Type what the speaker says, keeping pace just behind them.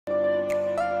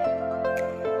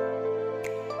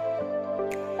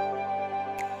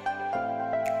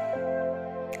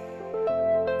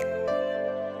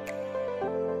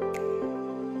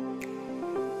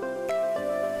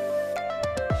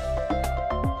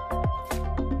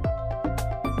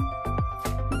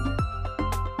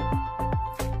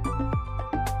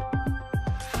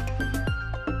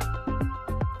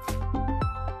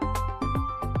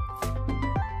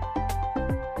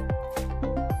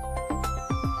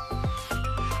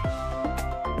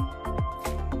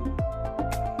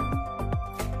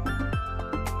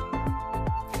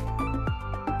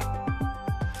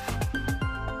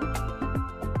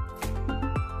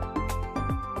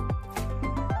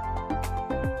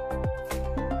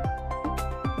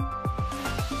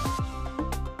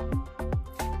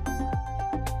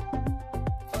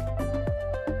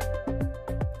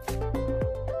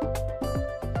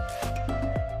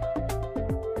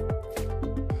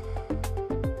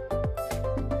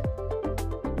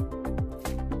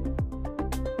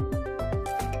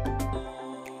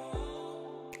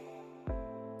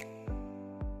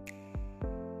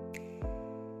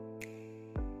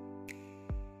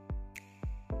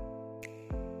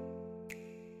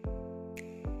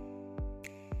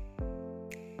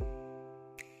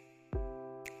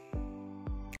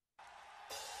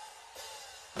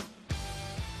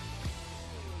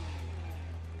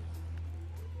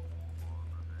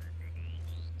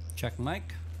Check mic.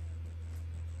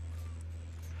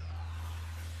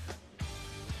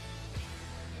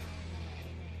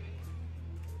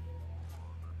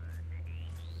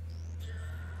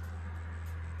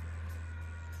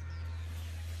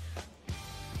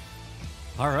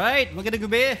 Alright, magandang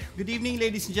gabi. Good evening,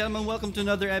 ladies and gentlemen. Welcome to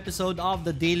another episode of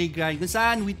The Daily Grind. Kung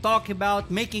saan we talk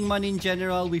about making money in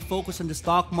general. We focus on the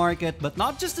stock market, but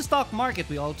not just the stock market.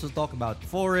 We also talk about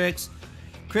Forex,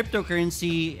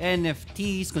 cryptocurrency,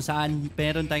 NFTs, kung saan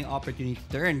meron tayong opportunity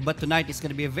to earn. But tonight is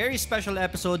going to be a very special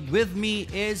episode. With me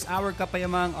is our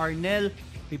kapayamang Arnel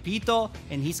Pipito,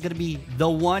 and he's going to be the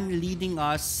one leading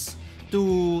us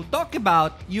to talk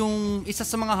about yung isa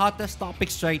sa mga hottest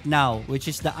topics right now,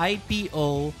 which is the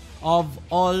IPO of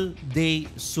Allday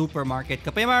Supermarket.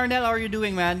 Kapayama Arnel, how are you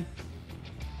doing, man?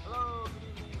 Hello,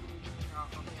 good evening.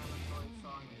 So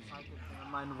I'm excited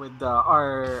naman with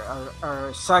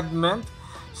our segment.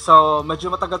 So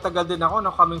medyo matagal-tagal din ako, no,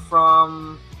 coming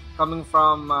from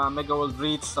Mega World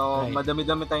REITs. So Right.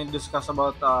 madami-dami tayong discuss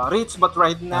about REITs, but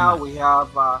right now we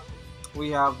have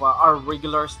our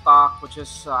regular stock, which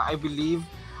is I believe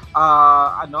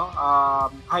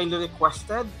highly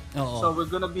requested. Oo. So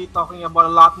we're gonna be talking about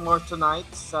a lot more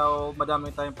tonight. So madami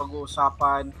tayong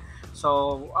pag-uusapan.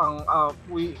 So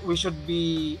we should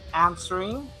be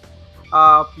answering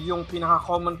yung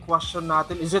pinaka-common question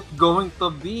natin, is it going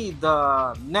to be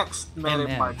the next Mary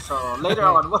Mark? So later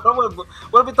on,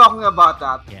 we'll be talking about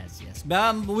that. Yes.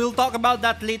 We'll talk about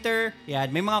that later.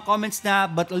 Yan, may mga comments na,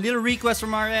 but a little request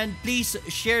from our end. Please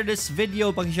share this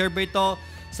video. Pag-share ba ito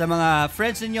sa mga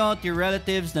friends niyo, to your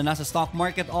relatives na nasa stock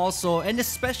market also, and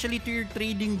especially to your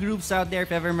trading groups out there.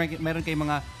 If ever meron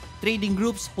kayong mga trading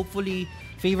groups, hopefully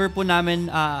favor po namin,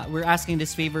 we're asking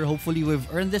this favor. Hopefully we've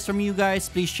earned this from you guys.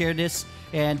 Please share this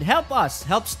and help us,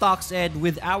 help StocksEd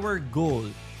with our goal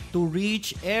to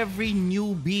reach every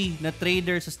newbie na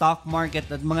trader sa stock market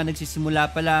at mga nagsisimula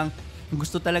pa lang. Ang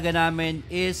gusto talaga namin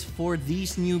is for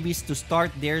these newbies to start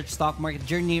their stock market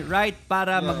journey right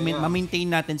para ma-maintain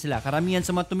natin sila. Karamihan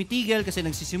sa mga tumitigil kasi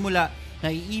nagsisimula,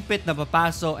 naiipit,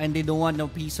 napapaso, and they don't want no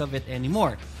piece of it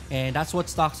anymore. And that's what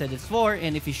StocksEd is for.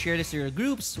 And if you share this to your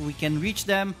groups, we can reach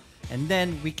them and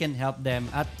then we can help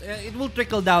them. At it will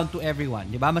trickle down to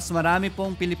everyone. Diba? Mas marami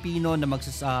pong Pilipino na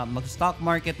mag-stock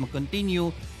market,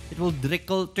 mag-continue. It will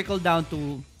trickle down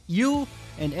to you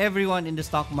and everyone in the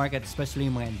stock market, especially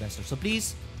yung mga investors. So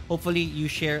please, hopefully you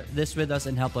share this with us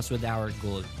and help us with our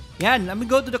goal. Yan, let me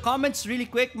go to the comments really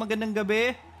quick. Magandang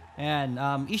gabi. Ayan,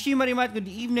 Ishi Marimat,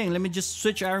 good evening. Let me just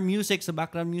switch our music sa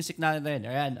background music natin.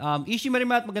 Ayan, Ishi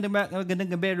Marimat, magandang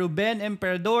gabi. Ruben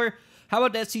Emperador, how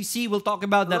about SEC? We'll talk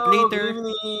about that later. Good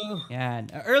evening. Ayan,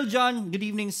 Earl John, good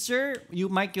evening, sir.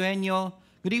 Mike Eugenio,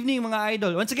 good evening, mga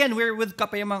idol. Once again, we're with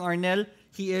Kapayamang Arnel.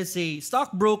 He is a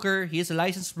stockbroker, he is a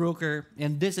licensed broker,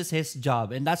 and this is his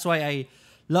job. And that's why I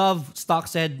love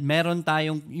StocksEd. Meron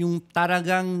tayong yung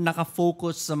talagang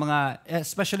nakafocus sa mga,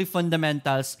 especially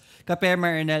fundamentals.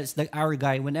 Kapayamang Arnel is our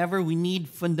guy. Whenever we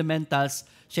need fundamentals,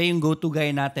 siya yung go-to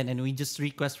guy natin, and we just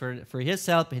request for his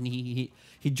help, and he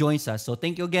joins us. So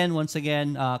thank you again, once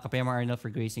again, Kapayamang Arnel,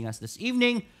 for gracing us this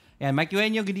evening. And Mike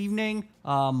Eugenio, good evening.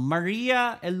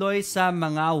 Maria Eloisa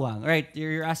Mangawang. All right,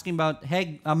 you're asking about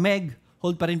Meg.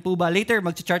 Hold pa rin po ba? Later,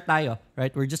 mag-chart tayo. Right?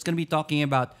 We're just gonna be talking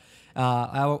about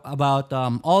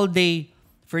Allday.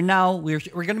 For now,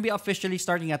 we're gonna be officially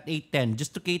starting at 8:10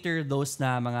 just to cater those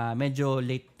na mga medyo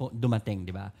late po dumating,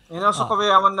 di ba? And also,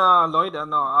 kabayaman na Lloyd,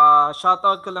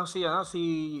 shoutout ko lang si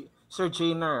Sir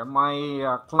Jainer, my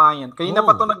client. Kanina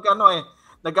pa to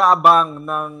nag-aabang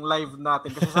ng live natin.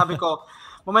 Kasi sabi ko,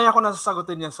 mamaya ko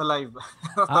nasasagutin yan sa live.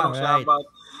 Tanong siya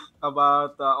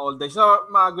about Allday. So,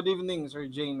 good evening, Sir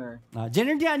Jainer.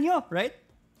 Jainer Dianyo, right?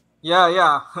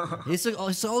 Yeah. He's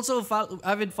also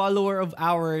avid follower of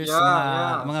ours,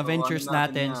 mga So, ventures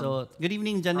natin. So, good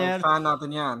evening, Janer. Fan natin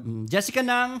yan. Jessica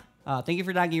Nang, thank you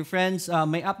for tagging your friends.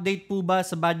 May update po ba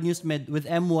sa bad news with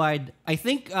M-Wide? I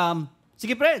think,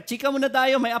 sige pre, chika muna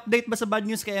tayo. May update ba sa bad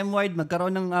news kay M-Wide?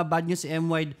 Magkaroon ng bad news si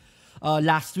M-Wide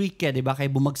last week, di ba? Kaya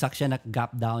bumagsak siya,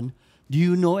 nag-gap down. Do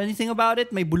you know anything about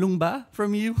it? May bulong ba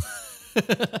from you?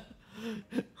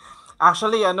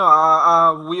 Actually,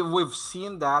 we've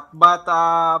seen that, but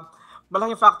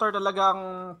malaking factor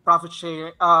talagang profit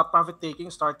taking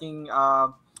starting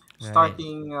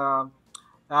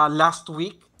last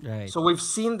week. Right. So we've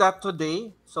seen that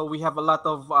today. So we have a lot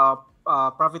of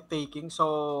profit taking.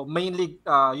 So mainly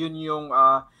yun yung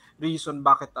reason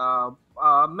bakit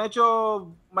medyo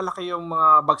malaki yung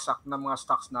mga bagsak ng mga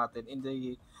stocks natin in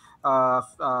the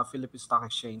Philippine Stock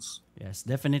Exchange. Yes,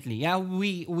 definitely. Yeah,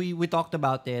 we talked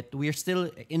about it. We're still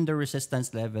in the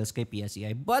resistance levels kay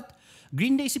PSEI. But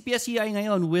Green Day si PSEI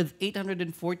ngayon with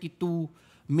 842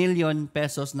 million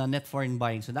pesos na net foreign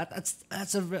buying. So that's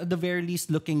the very least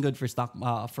looking good for stock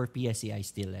for PSEI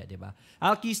still, di ba?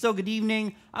 Alkisto, good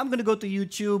evening. I'm gonna go to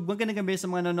YouTube. Magandang gabi sa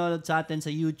mga nanonood sa atin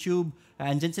sa YouTube.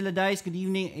 Andyan sila, guys. Good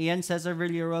evening. Ian Cesar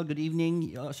Villarreal, good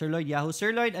evening. Sir Lloyd Yahoo. Sir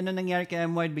Lloyd, ano nangyari kay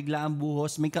M. Wide? Bigla ang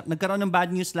buhos. Nagkaroon ng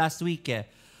bad news last week eh.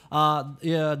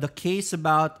 The case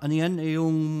about ano yan,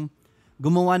 yung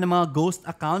gumawa ng mga ghost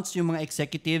accounts yung mga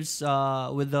executives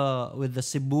with the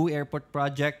Cebu Airport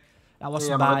project. That was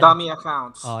bad. Mga dummy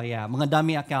accounts. Oh yeah, mga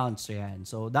dummy accounts. Yan.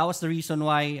 So that was the reason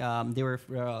why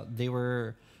they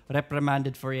were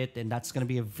reprimanded for it, and that's gonna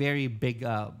be a very big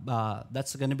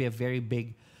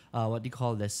what do you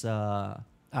call this?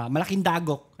 Malaking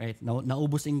dagok, right?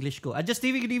 Naubos English ko. Just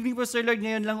TV, good evening po, Sir Lord.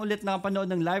 Ngayon lang ulit nakapanood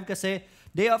ng live kasi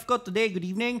day off ko today. Good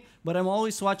evening. But I'm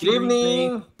always watching the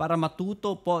replay para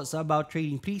matuto po sa about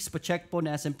trading. Please pa-check po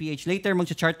na SMPH. Later,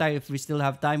 mag-chart tayo if we still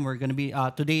have time. We're gonna be,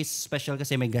 today's special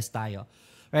kasi may guest tayo.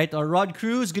 Right? Or Rod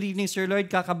Cruz, good evening, Sir Lloyd.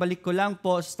 Kakabalik ko lang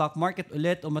po sa stock market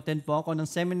ulit. Umattend po ako ng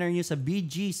seminar niyo sa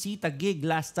BGC Taguig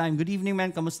last time. Good evening,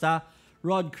 man. Kamusta?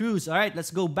 Rod Cruz. All right,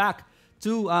 let's go back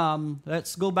to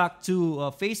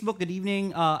Facebook. Good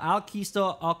evening,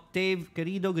 Alkisto, Octave,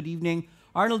 Querido. Good evening,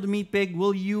 Arnold Meatpig.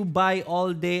 Will you buy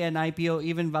Allday and IPO?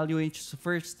 Even valuation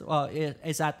first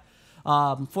is at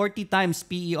 40 times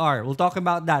PER. We'll talk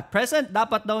about that. Present,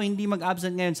 dapat daw hindi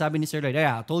mag-absent ngayon, sabi ni Sir Lloyd.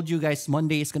 Yeah, I told you guys,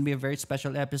 Monday is gonna be a very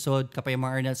special episode. Kapayama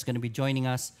Arnel is gonna be joining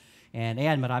us. And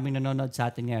ayan, maraming nanonood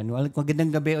sa atin ngayon. Well,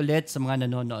 magandang gabi ulit sa mga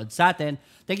nanonood sa atin.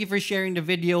 Thank you for sharing the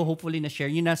video. Hopefully, na-share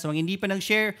nyo na. Sa mga hindi pa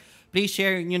nag-share, please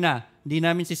share nyo na. Hindi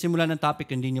namin sisimulan ng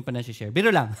topic kung hindi nyo pa na-share. Biro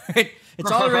lang.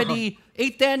 It's already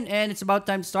 8:10 and it's about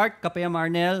time to start. Kapayama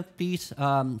Arnel, please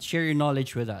share your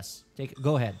knowledge with us.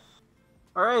 Go ahead.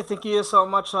 All right, thank you so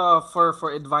much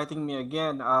for inviting me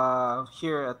again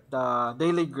here at the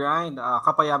Daily Grind,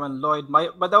 Kapayaman Lloyd.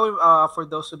 By the way, for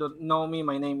those who don't know me,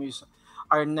 my name is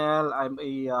Arnel. I'm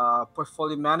a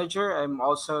portfolio manager. I'm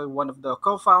also one of the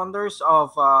co-founders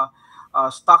of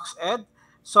Stocks Ed.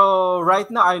 So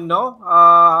right now, I know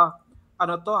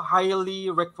highly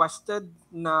requested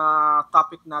na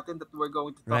topic natin that we're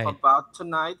going to talk about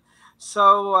tonight.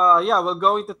 So we're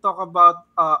going to talk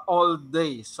about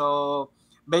Allday. So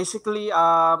basically,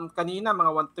 kanina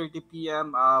mga 1:30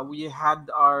 p.m. We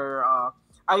had our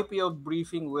IPO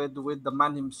briefing with the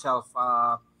man himself,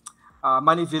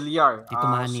 Manny Villar. Tito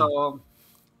Manny. So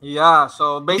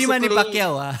basically, Hindi Manny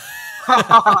Pacquiao,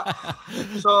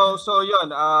 so yun,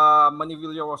 Manny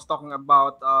Villar was talking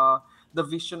about the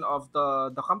vision of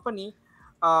the company.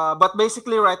 But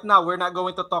basically right now, we're not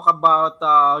going to talk about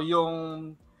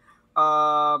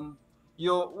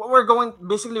we're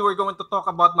going to talk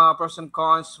about mga pros and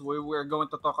cons. We're going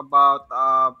to talk about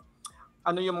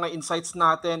ano yung mga insights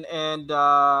natin, and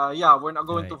we're not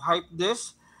going to hype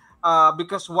this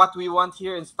because what we want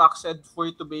here in Stocks Ed for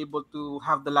you to be able to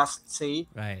have the last say,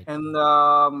 and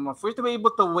for you to be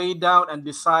able to weigh down and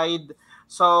decide.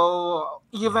 So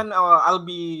even I'll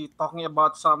be talking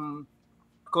about some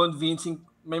convincing,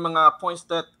 may mga points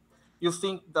that you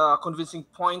think the convincing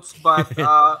points, but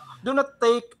do not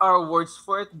take our words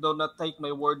for it. Do not take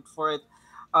my word for it.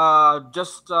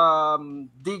 Just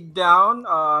dig down,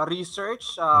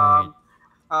 research,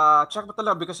 check mo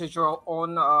talaga because it's your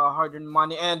own hard-earned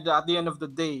money. And at the end of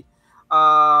the day,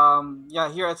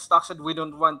 here at Stockshed, we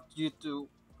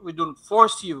don't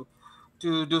force you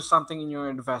to do something in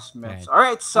your investments. All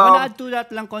right, so I wanna add to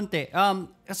that lang konti.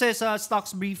 Kasi sa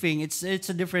stocks briefing, it's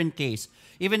a different case.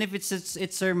 Even if it's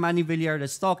Sir Manny Villar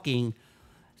that's talking,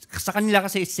 sa kanila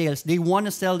kasi it's sales. They want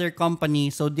to sell their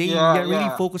company, so they really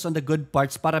focus on the good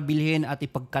parts para bilhin at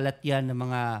ipagkalat yan ng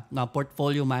mga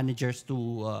portfolio managers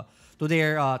to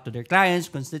their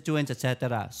clients, constituents,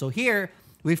 etc. So here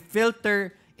we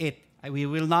filter it. We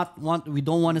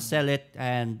don't want to sell it,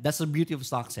 and that's the beauty of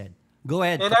Stocks Ed. Go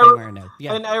ahead, Arnel.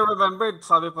 And I remembered,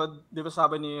 sabi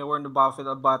ni Warren Buffett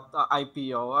about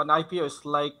IPO. An IPO is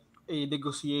like a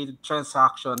negotiated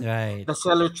transaction. The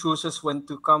seller chooses when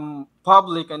to come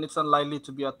public, and it's unlikely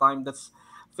to be a time that's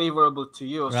favorable to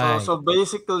you. So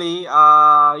basically,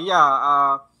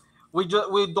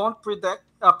 we don't predict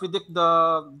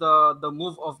the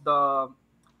move of the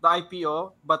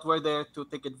IPO, but we're there to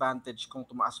take advantage kung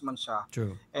tumaas man siya.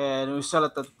 True. And we sell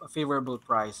it at a favorable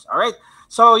price. All right.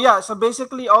 So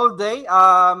basically Allday,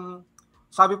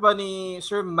 sabi pa ni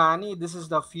Sir Manny, this is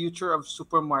the future of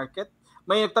supermarket.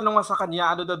 May nagtanong nga sa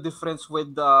kanya, ano the difference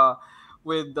with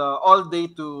Allday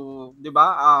to, 'di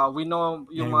ba? We know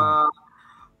yung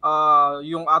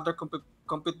yung other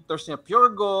competitors niya, Pure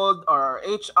Gold, or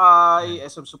HI,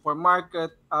 SM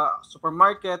Supermarket,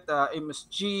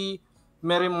 MSG,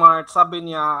 Merrimart. Sabi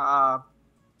niya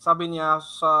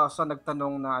sa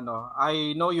nagtanong na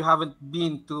I know you haven't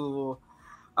been to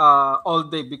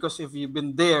Allday, because if you've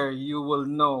been there, you will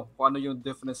know kung ano yung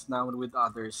difference now with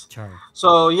others. Sure.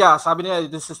 So yeah, sabi niya,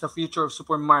 this is the future of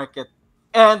supermarket.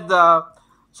 And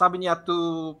sabi niya,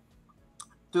 to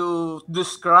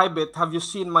describe it, have you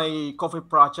seen my coffee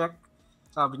project?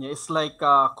 Sabi niya, it's like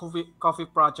a coffee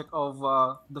project of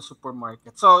the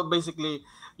supermarket. So basically,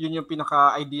 yun yung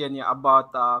pinaka-idea niya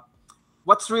about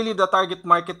what's really the target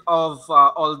market of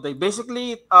Allday.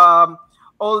 Basically,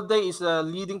 Allday is a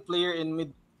leading player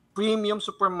in premium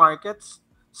supermarkets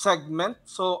segment.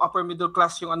 So upper middle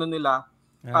class yung ano nila.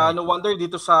 Right. No wonder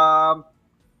dito sa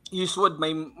Eastwood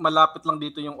may malapit lang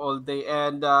dito yung Allday,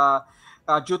 and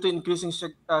due to increasing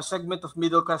segment of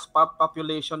middle class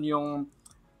population, yung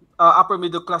upper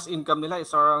middle class income nila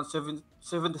is around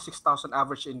 76,000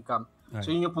 average income. Right.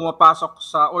 So yun yung pumapasok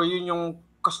or yun yung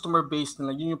customer base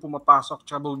nila, yun yung pumapasok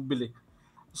tsaka bumibili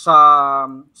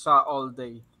sa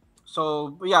Allday.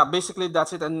 So yeah, basically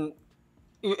that's it. And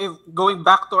if going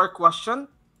back to our question,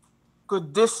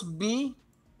 could this be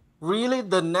really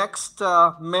the next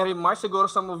Merrimart? Siguro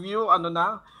some of you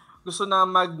gusto na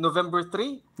mag November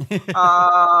 3,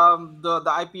 the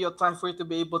IPO time for you to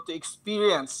be able to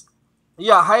experience.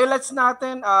 Yeah, highlights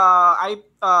natin,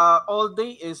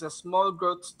 Allday is a small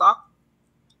growth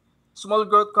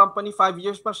company. 5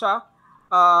 years pa siya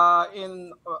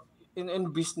in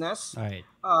business. Right.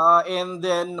 And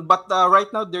then but right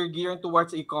now they're gearing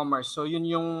towards e-commerce. So yun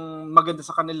yung maganda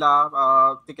sa kanila,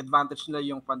 take advantage nila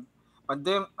yung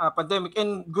pandemic.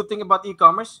 And good thing about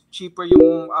e-commerce, cheaper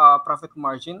yung profit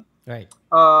margin. Right.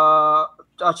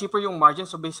 Cheaper yung margin,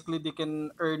 so basically they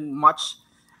can earn much.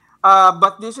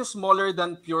 But this is smaller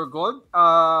than Pure Gold,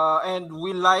 and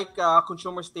we like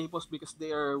consumer staples because they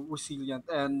are resilient,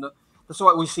 and that's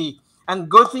what we see. And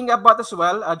good thing about as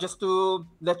well, just to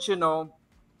let you know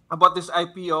about this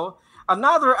IPO,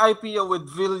 another IPO with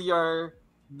Villar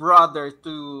Brother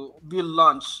to be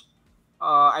launched,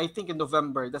 I think in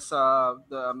November. That's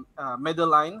the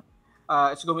Medellin.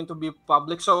 It's going to be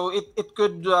public, so it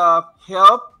could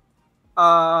help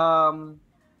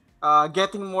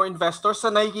getting more investors. Sa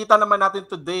nakikita naman natin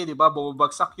today, di ba,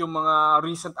 bumabagsak yung mga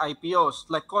recent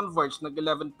IPOs like Converge, nag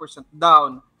 11%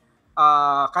 down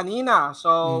kanina.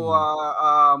 So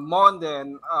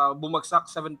Monden, bumagsak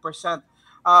 7%.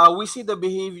 We see the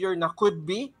behavior na could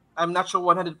be, I'm not sure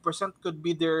 100%, could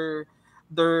be they're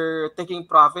taking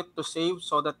profit to save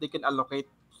so that they can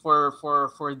allocate for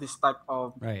this type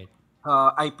of Right.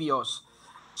 IPOs.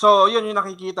 So yun yung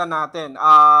nakikita natin.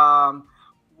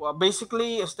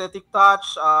 Basically, aesthetic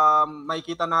touch,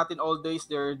 makikita natin Alldays,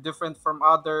 they're different from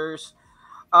others.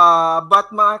 But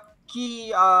mga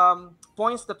key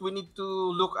points that we need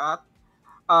to look at,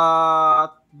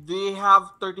 they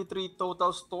have 33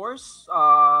 total stores.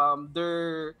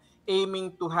 They're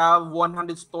aiming to have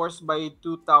 100 stores by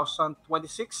 2026.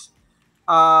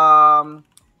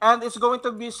 And it's going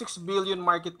to be 6 billion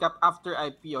market cap after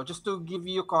IPO. Just to give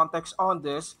you context on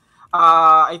this,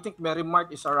 I think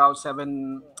Merrimart is around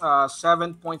 7.78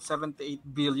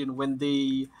 billion when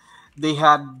they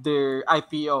had their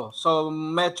IPO. So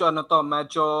medyo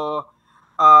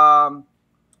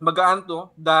magaan to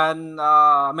than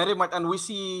Merrimart, and we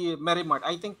see Merrimart.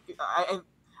 I think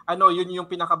I know yun yung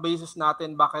pinaka-basis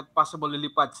natin bakit possible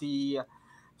lilipad si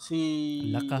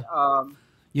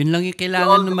yun lang yung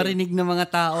kailangan na marinig ng mga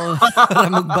tao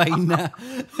para mag-buy na.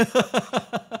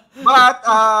 But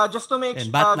just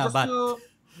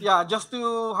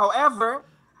to however,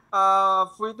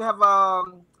 for you to have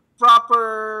proper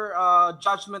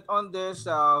judgment on this,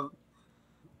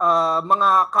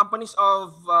 mga companies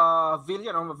of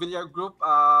Villar Group,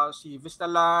 si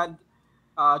Vistaland,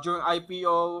 during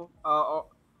IPO,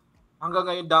 hanggang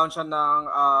ngayon down siya ng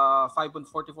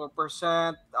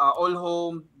 5.44%. All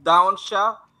Home down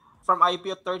siya from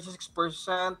IPO 36%,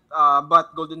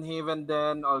 but Golden Haven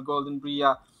then, or Golden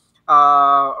Bria,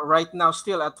 right now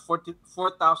still at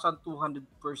 4,200%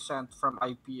 from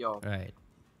IPO. Right.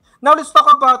 Now let's talk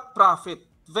about profit.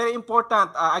 Very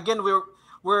important. Again,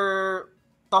 we're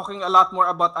talking a lot more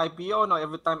about IPO. No,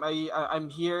 every time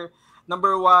I'm here.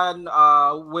 Number one,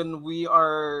 when we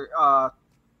are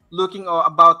looking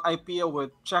about IPO,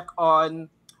 we check on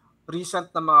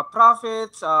recent na mga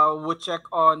profits, we check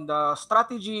on the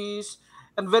strategies,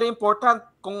 and very important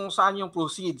kung saan yung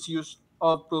use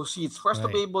of proceeds for us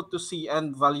to be able to see,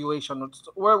 and valuation.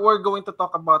 We're going to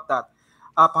talk about that.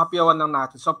 Papayawan lang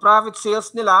natin. So profit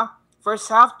sales nila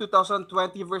First half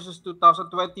 2020 versus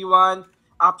 2021,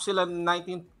 up sila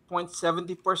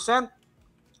 19.70%.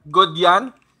 Good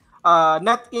yan.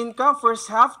 Net income first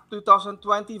half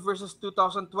 2020 versus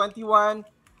 2021,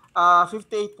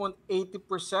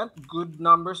 58.80%. Good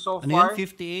number so Ano yun? far.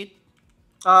 58?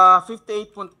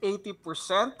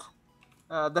 58.80%.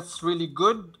 That's really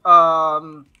good.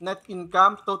 Net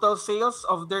income, total sales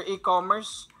of their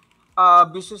e-commerce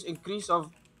business increase of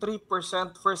 3%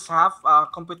 first half.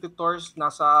 Competitors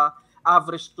nasa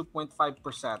average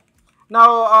 2.5%.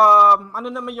 Now,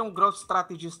 ano naman yung growth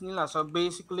strategies nila? So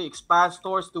basically, expand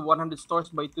stores to 100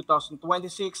 stores by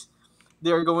 2026.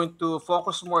 They are going to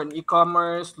focus more on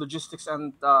e-commerce, logistics,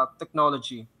 and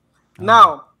technology.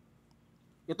 Now,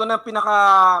 ito na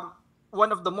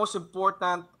one of the most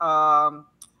important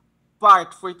part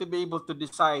for you to be able to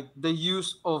decide the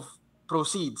use of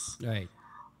proceeds. Right.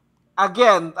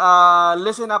 Again,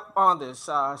 listen up on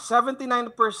this.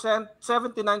 79%,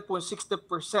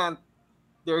 79.60%,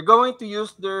 they're going to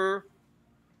use their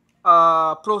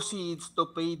proceeds to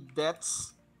pay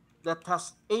debts that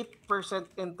has 8%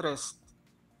 interest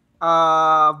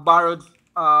borrowed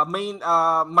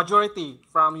majority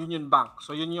from Union Bank.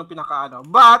 So yun yung pinakaano.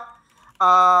 But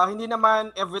hindi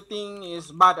naman everything is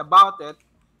bad about it.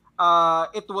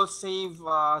 It will save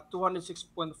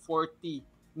 206.40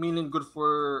 million good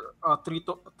for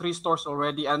three stores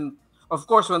already. And of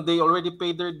course, when they already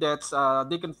paid their debts,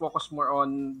 they can focus more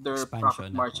on their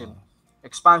profit margin.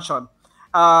 Expansion.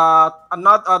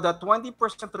 Another the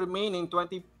 20% remaining,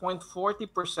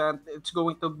 20.40%, it's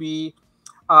going to be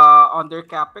on their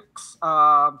capex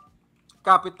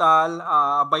capital.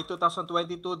 By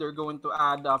 2022, they're going to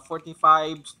add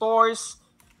 45 stores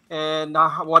and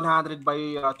 100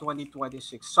 by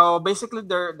 2026. So basically,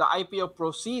 the IPO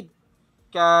proceed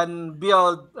can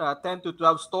build 10 to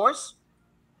 12 stores,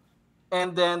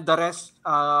 and then the rest,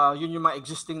 yun yung mga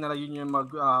existing na yun yung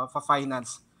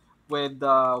mag-finance with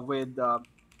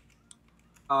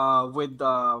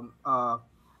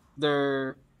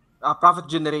their profit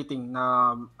generating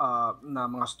na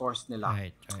mga stores nila.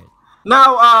 Right.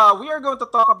 Now, we are going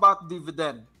to talk about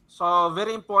dividend. So,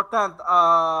 very important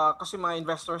kasi mga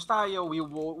investors tayo, we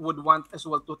would want as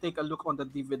well to take a look on the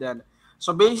dividend.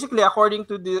 So, basically, according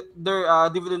to their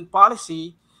dividend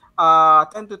policy,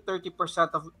 10 to 30%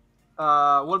 of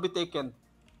will be taken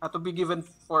to be given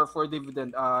for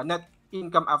dividend, net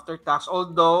income after tax,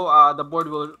 although the board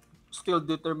will still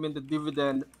determine the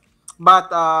dividend.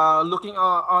 But looking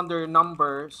on their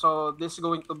number, so this is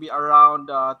going to be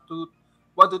around 1 to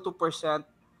 2%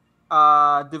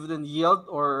 dividend yield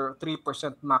or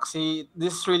 3% max.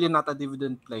 This is really not a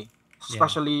dividend play,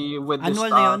 especially with this annual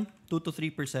na yun, 2 to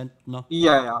 3%, no?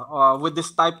 Yeah. With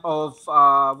this type of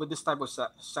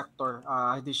sector,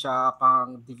 hindi siya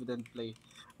pang dividend play.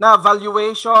 Na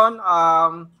valuation,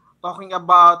 talking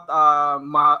about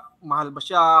mahal ba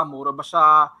siya, mura ba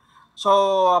siya.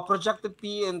 So projected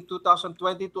P in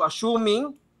 2022,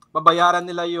 assuming babayaran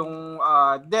nila yung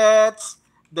debts,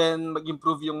 then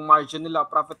mag-improve yung margin nila,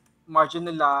 profit margin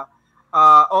nila,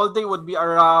 Allday would be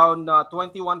around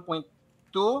 21.2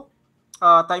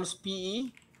 times PE.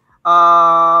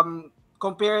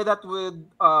 Compare that with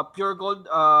Pure Gold,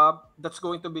 that's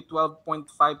going to be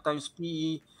 12.5 times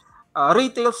PE.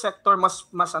 Retail sector mas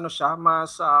ano siya,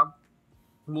 mas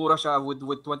mura siya with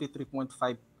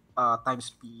 23.5 times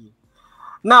PE.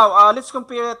 Now, let's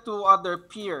compare it to other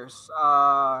peers.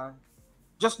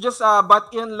 Just butt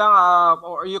in lang,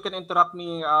 or you can interrupt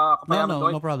me.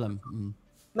 No problem.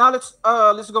 Now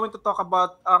let's go into talk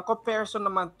about comparison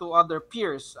naman to other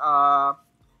peers.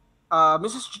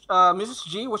 Mrs.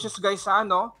 G, which is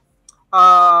Gaisano,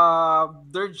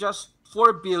 they're just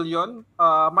 4 billion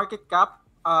market cap.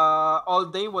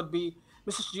 Allday would be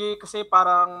Mrs. G kasi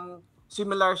parang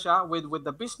similar siya with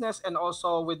the business and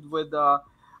also with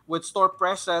store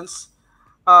presence.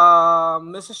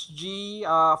 Mrs. G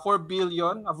 4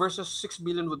 billion versus 6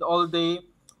 billion with Allday.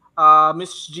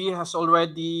 Mrs. G has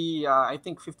already I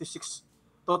think 56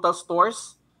 total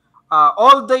stores.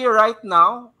 Allday right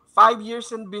now, 5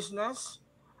 years in business,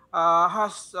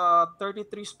 has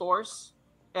 33 stores.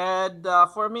 And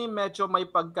for me, medyo may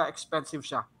pagka-expensive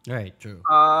siya. Right, true.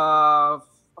 4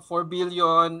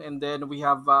 billion and then we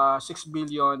have 6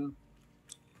 billion.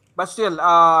 But still,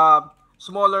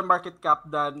 smaller market cap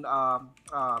than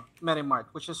Merrimart,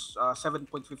 which is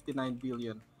 7.59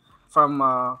 billion from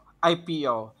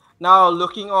IPO. Now,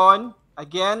 looking on,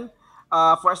 again,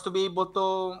 for us to be able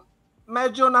to,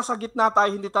 medyo nasa gitna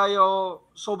tayo, hindi tayo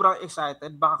sobrang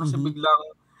excited. Baka kasi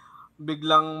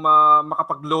biglang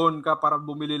makapag-loan ka para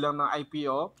bumili lang ng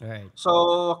IPO. Right.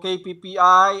 So,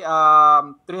 KPPI,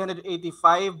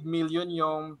 385 million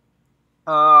yung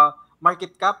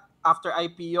Market cap after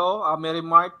IPO,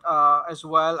 Merimart as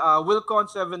well, Wilcon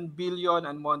 7 billion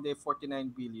and Monday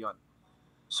 49 billion.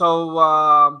 So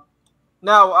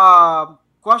now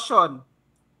question,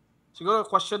 siguro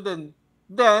question din.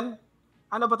 Then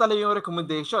ano ba talaga yung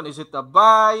recommendation? Is it a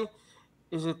buy?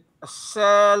 Is it a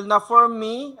sell? Now for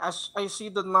me, as I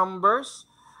see the numbers,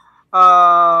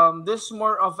 this is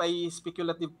more of a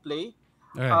speculative play.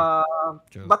 All right.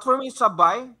 True. But for me, it's a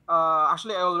buy.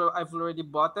 Actually, I've already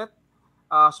bought it,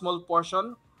 small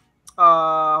portion.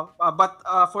 But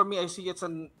for me, I see it's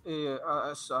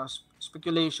as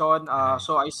speculation. Right.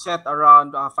 So I set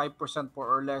around 5% more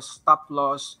or less stop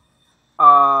loss.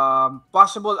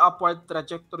 Possible upward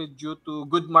trajectory due to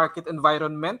good market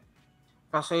environment.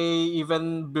 Kasi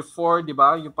even before, 'di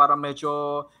ba, yung para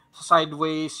medyo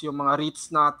sideways yung mga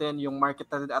REITs natin, yung market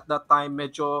natin at that time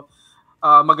medyo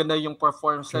maganda yung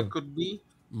performance that True. could be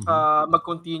Mm-hmm.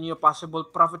 mag-continue possible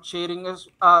profit sharing as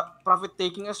profit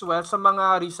taking as well sa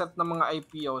mga recent na mga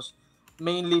IPOs,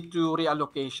 mainly to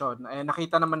reallocation.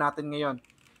 Nakita naman natin ngayon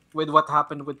with what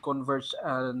happened with Converge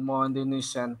and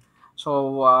Mondinisen.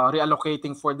 So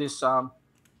reallocating for this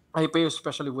IPO,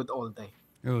 especially with Allday.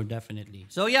 Oh,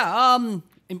 definitely. So yeah,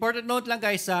 important note lang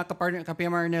guys, kapartner Kapia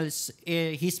Marnel is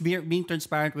he's being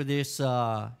transparent with his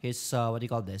what do you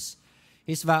call this?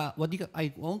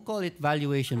 I won't call it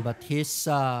valuation, but his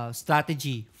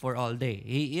strategy for all day.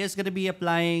 He is gonna be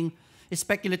applying a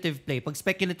speculative play. Pag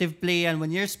speculative play, and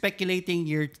when you're speculating,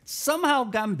 you're somehow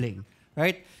gambling,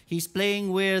 right? He's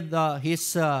playing with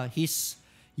he's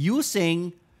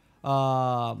using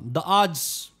the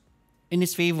odds in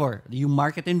his favor. Yung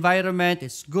market environment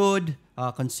is good,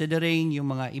 considering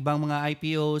yung mga ibang mga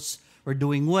IPOs were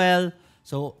doing well.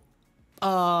 So,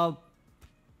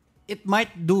 it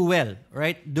might do well,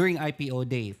 right, during IPO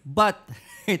day. But,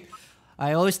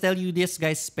 I always tell you this,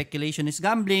 guys, speculation is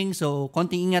gambling. So,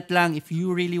 konting ingat lang. If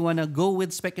you really wanna go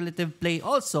with speculative play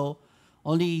also,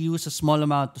 only use a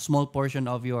small portion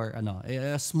of your,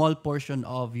 a small portion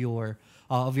of your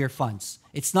funds.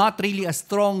 It's not really a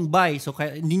strong buy, so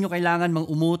hindi nyo kailangan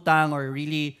umutang or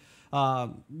really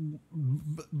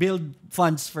build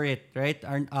funds for it, right?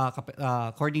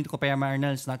 According to Kopayama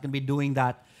Arnel, it's not going to be doing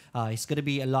that. He's going to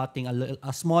be allotting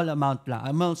a small amount lang,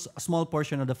 a small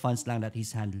portion of the funds lang that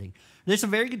he's handling. There's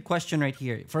a very good question right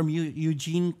here from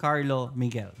Eugene Carlo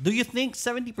Miguel. Do you think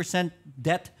 70%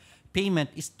 debt payment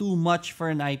is too much for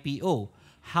an IPO?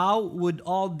 How would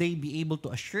Allday be able to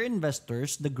assure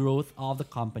investors the growth of the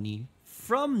company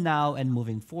from now and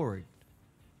moving forward?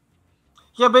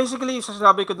 Yeah, basically,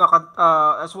 sasabi ko na,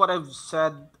 as what I've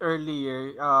said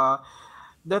earlier,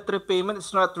 debt repayment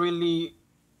is not really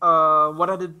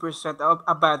 100%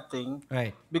 a bad thing.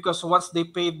 Right. Because once they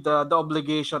paid the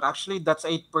obligation, actually that's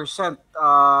 8%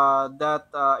 that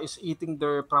is eating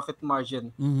their profit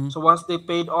margin. Mm-hmm. So once they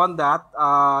paid on that,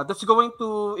 that's going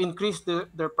to increase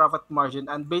their profit margin,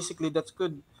 and basically that's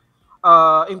could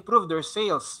improve their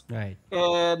sales. Right.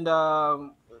 And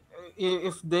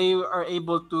if they are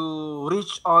able to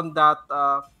reach on that,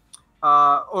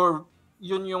 or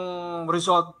yun yung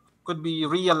result could be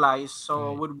realized,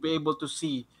 so Right. we'll be able to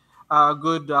see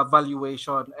good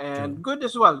valuation and True. good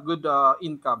as well, good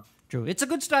income. True. It's a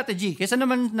good strategy. Kaysa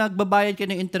naman nagbabayad ka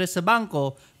ng interest sa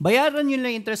bangko, bayaran yun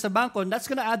lang yung interest sa bangko, and that's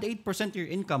gonna add 8% to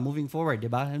your income moving forward, di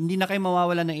ba? Hindi na kayo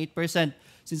mawawala ng 8%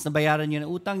 since nabayaran yun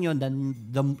ng utang yun, then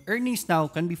the earnings now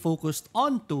can be focused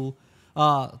onto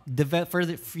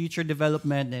further future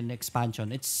development and expansion.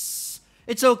 It's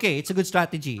okay. It's a good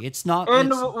strategy. It's not.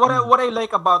 And It's, what I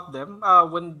like about them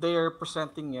when they're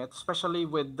presenting it, especially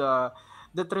with the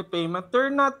repayment, they're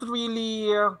not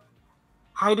really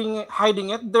hiding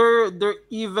it. They're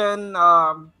even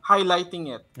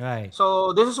highlighting it. right.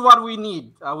 So this is what we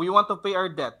need. We want to pay our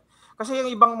debt. Kasi yung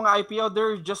ibang mga IPO,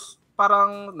 they're just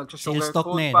parang Sales nag-sugar stock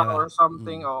na code eh, pa di ba? or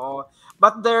something. Oo.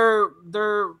 But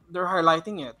they're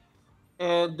highlighting it.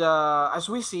 And as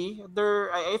we see,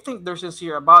 I think they're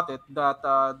sincere about it, that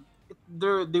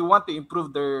they want to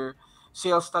improve their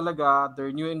sales talaga,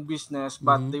 they're new in business,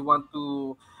 but Mm-hmm. they want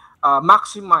to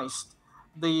maximize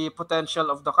the potential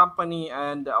of the company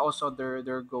and also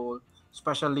their goal.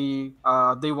 Especially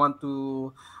they want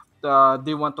to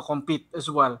compete as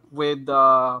well with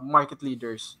market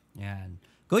leaders. Yan.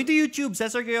 Going to YouTube,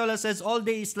 Cesar Gayola says,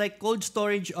 Allday is like cold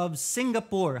storage of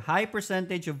Singapore. High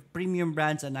percentage of premium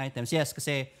brands and items. Yes,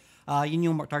 kasi yun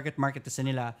yung target market kasi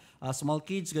nila. Small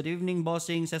kids, good evening,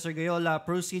 bossing. Cesar Gayola,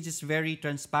 proceeds is very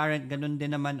transparent. Ganun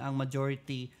din naman ang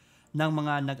majority ng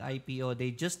mga nag-IPO.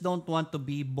 They just don't want to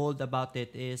be bold about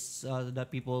it is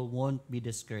that people won't be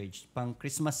discouraged. Pang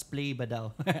Christmas play ba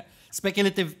daw?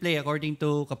 Speculative play according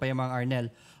to Kapayamang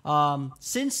Arnel.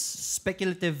 Since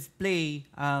speculative play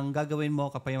ang gagawin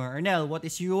mo, Kapayamang Arnel, what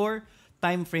is your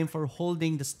time frame for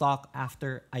holding the stock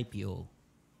after IPO?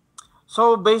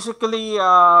 So basically,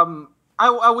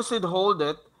 I would say hold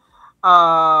it.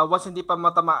 Once hindi pa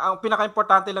matama, ang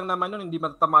pinaka-importante lang naman nun, hindi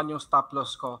matatamaan yung stop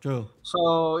loss ko. True.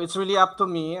 So it's really up to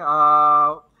me.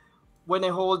 When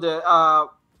I hold it, how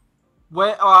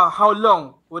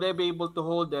long would I be able to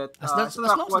hold it? It's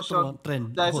not a question.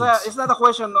 It's not a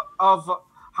question of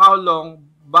how long.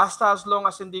 Basta as long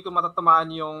as hindi ko matatamaan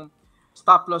yung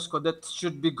stop loss ko, that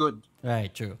should be good.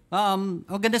 Right, true. Ang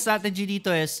ganda strategy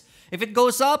dito is if it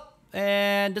goes up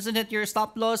and doesn't hit your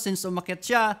stop loss since umakyat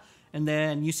siya, and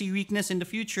then you see weakness in the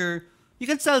future, you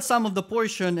can sell some of the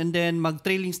portion and then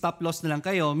mag-trailing stop loss na lang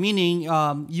kayo. Meaning,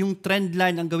 yung trend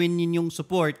line ang gawin ninyong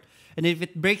support. And if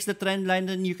it breaks the trend line,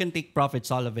 then you can take profits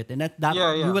all of it. And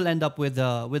you will end up with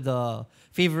a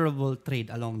favorable trade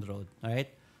along the road.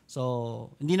 Alright?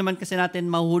 So, hindi naman kasi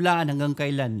natin mahulaan hanggang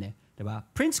kailan. Diba?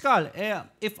 Prince Carl,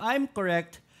 if I'm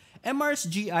correct,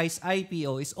 MRSGI's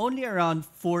IPO is only around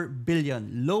 4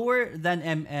 billion, lower than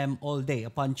Allday.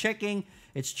 Upon checking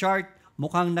its chart,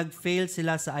 mukhang nag-fail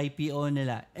sila sa IPO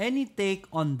nila. Any take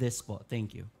on this po?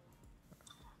 Thank you.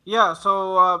 Yeah,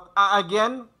 so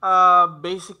again,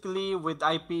 basically with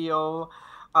IPO,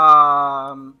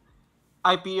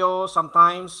 IPO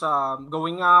sometimes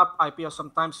going up, IPO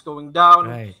sometimes going down.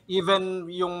 Right. Even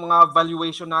yung mga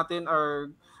valuation natin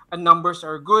numbers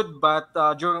are good, but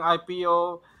during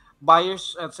IPO,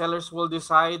 buyers and sellers will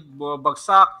decide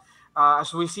bumabagsak.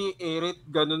 As we see, Erit,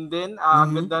 ganun din.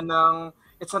 Ang ganda ng,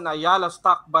 it's an Ayala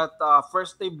stock, but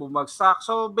first day bumagsak.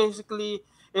 So basically,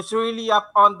 it's really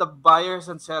up on the buyers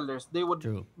and sellers. They would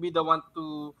be the one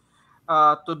to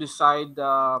decide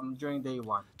during day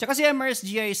one. Tsaka si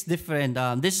MRSGI is different.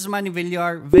 This is Manny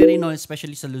Villar, very known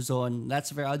especially sa Luzon.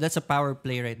 That's a power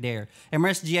play right there.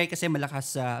 MRSGI kasi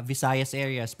malakas sa Visayas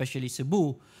area, especially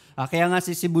Cebu. Kaya nga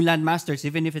si Cebu Land Masters,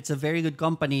 even if it's a very good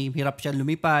company, hirap siya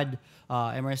lumipad.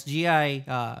 MRSGI,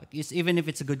 even if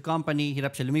it's a good company,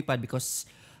 hirap siya lumipad because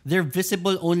they're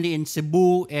visible only in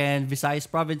Cebu and Visayas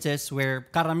provinces where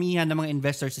karamihan ng mga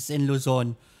investors is in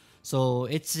Luzon. So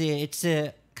it's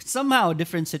a somehow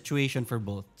different situation for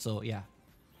both. So yeah.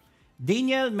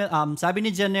 Daniel, sabi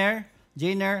ni Janer,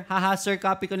 haha sir,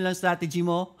 copy ko na lang strategy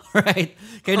mo. Right?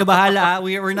 Kayo na bahala.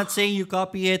 We're not saying you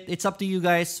copy it. It's up to you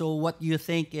guys. So what you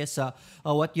think is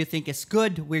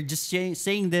good. We're just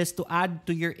saying this to add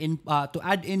to your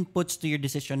inputs to your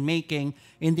decision making.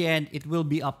 In the end, it will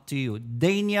be up to you.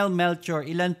 Daniel Melchor,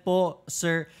 ilan po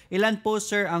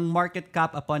sir ang market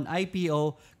cap upon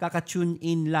IPO? Kaka-tune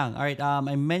in lang. All right,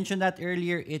 I mentioned that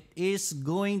earlier. It is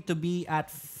going to be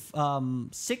at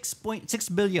 6.6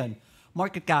 billion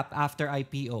market cap after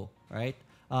IPO, right?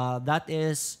 That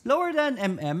is lower than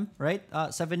right?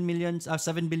 7 billion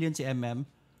si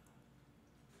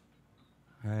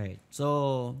Right.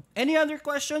 So, any other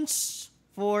questions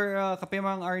for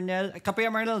Kapayamang Arnel?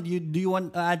 Kapayamang Arnel, do you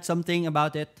want to add something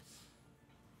about it?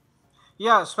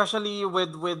 Yeah, especially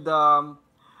with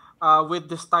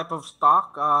this type of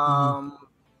stock,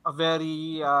 a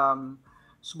very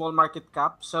small market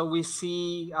cap. So we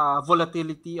see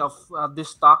volatility of this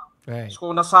stock. Right. So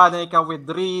kung nasanay ka with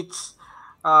REITs,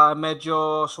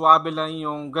 medyo swabe lang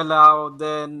yung galaw,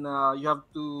 then you have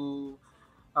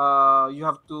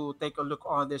to take a look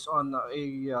on this on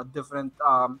a different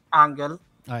angle.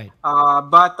 Right.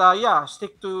 But yeah,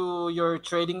 stick to your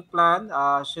trading plan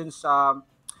since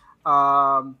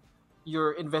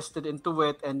you're invested into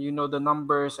it and you know the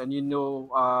numbers and you know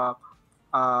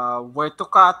where to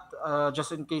cut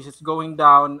just in case it's going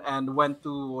down and when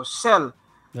to sell.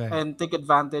 Right. And take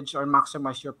advantage or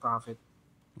maximize your profit.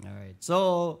 All right.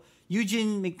 So,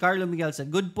 Eugene Carlo Miguel said,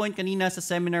 good point kanina sa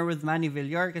seminar with Manny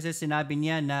Villar kasi sinabi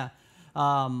niya na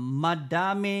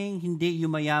madaming hindi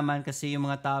yumayaman kasi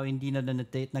yung mga tao hindi na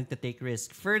nagtatake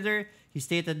risk. Further, he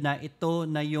stated na ito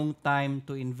na yung time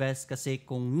to invest kasi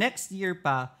kung next year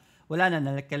pa, wala na,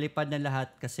 nalakalipad na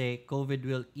lahat kasi COVID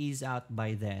will ease out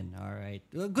by then. All right.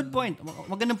 Good point.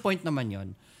 Magandang point naman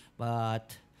yon.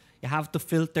 But you have to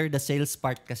filter the sales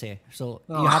part kasi. So,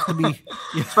 you have to be...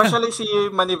 Especially si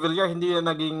Manny Villar, hindi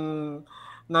na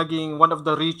naging one of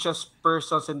the richest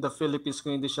persons in the Philippines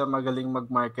kung hindi siya magaling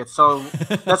mag-market. So,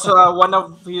 that's one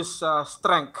of his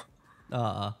strength.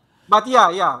 But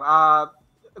yeah.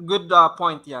 Good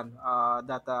point yan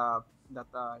that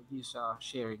he's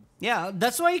sharing. Yeah,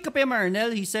 that's why Kapayamang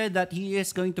Arnel, he said that he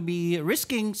is going to be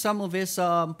risking some of his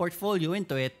portfolio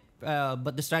into it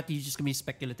but the strategy is just going to be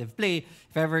speculative play.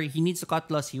 If ever he needs to cut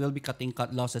loss, he will be cutting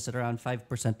cut losses at around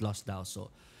 5% loss daw. So,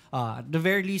 at the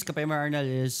very least, Kapema Arnel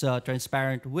is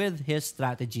transparent with his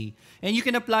strategy. And you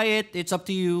can apply it. It's up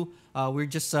to you. We're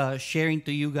just sharing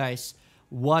to you guys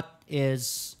all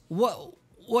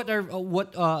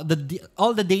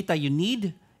the data you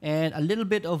need and a little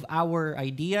bit of our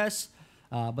ideas.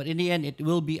 But in the end, it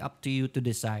will be up to you to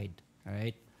decide. All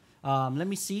right. Let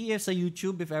me see if sa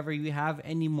YouTube, if ever you have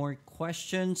any more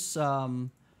questions.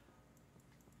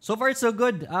 So far, so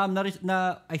good.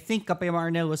 I think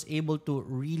Kapema Arnel was able to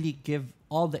really give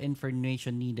all the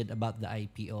information needed about the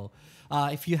IPO.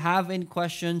 If you have any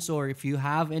questions or if you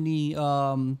have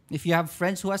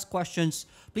friends who has questions,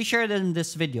 please share them in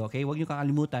this video, okay? Huwag niyo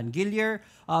kakalimutan. Gillier,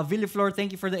 Villaflor,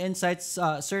 thank you for the insights.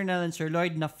 Sir Nel and Sir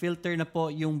Lloyd, na-filter na po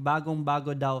yung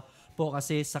bagong-bago daw po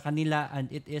kasi sa kanila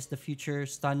and it is the future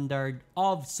standard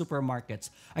of supermarkets.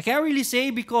 I can't really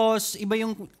say because iba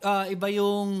yung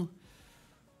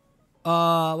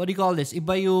what do you call this?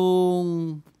 Iba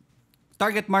yung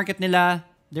target market nila.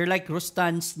 They're like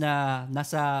Rustans na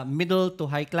nasa middle to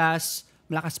high class.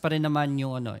 Malakas pa rin naman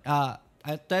yung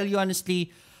I tell you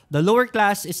honestly, the lower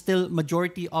class is still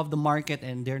majority of the market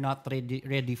and they're not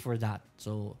ready for that.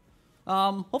 So,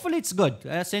 hopefully it's good.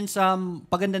 Since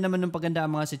paganda naman ng paganda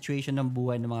ang mga situation ng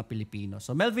buhay ng mga Pilipino.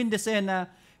 So, Melvin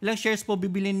Desena, ilang shares po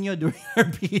bibilin nyo during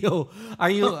IPO?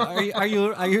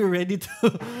 Are you ready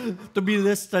to be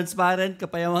this transparent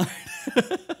kapaya mga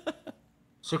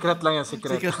Secret lang yan,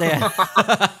 secret. Secret na yan.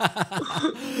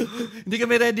 Hindi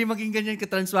kami ready maging ganyan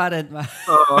ka-transparent.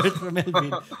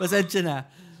 Melvin. Pasensya na.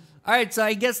 Alright, so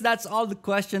I guess that's all the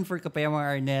question for Kapema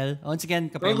Arnel. Once again,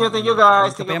 thank you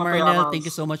guys. Kapema Arnel, thank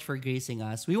you so much for gracing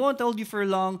us. We won't hold you for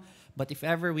long, but if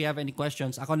ever we have any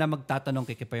questions, ako na magtatanong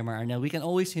kay Kapema Arnel. We can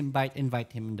always invite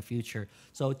him in the future.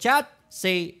 So chat,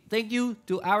 say thank you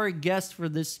to our guest for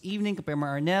this evening, Kapema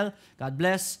Arnel. God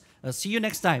bless. See you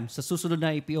next time sa susunod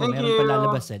na IPO. Thank Meron you. pa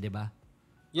lalabas di ba?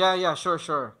 Yeah,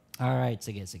 sure. Alright,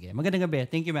 sige. Magandang gabi.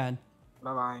 Thank you, man.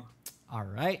 Bye-bye.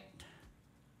 Alright.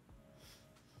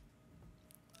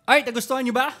 Alright, nagustuhan nyo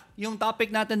ba yung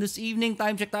topic natin this evening?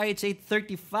 Time check tayo, it's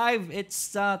 8:35.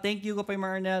 It's, thank you,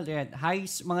 Kapema Arnel. Hi,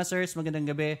 mga sirs,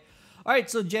 magandang gabi. Alright,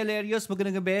 so Jelerios,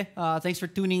 magandang gabi. Thanks for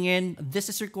tuning in.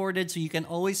 This is recorded so you can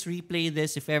always replay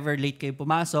this if ever late kayo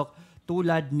pumasok.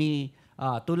 Tulad ni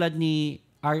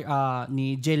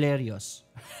Jelerios.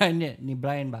 ni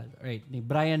Brian Bal. Right, ni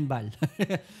Brian Bal.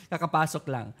 Kakapasok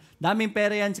lang. Daming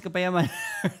pera yan si Kapayaman.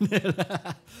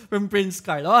 From Prince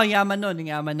Carl. Oh, yaman nun.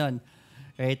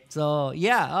 Right, so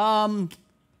yeah,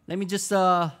 let me just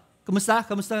kamusta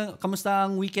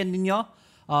ang weekend ninyo?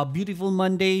 Beautiful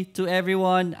Monday to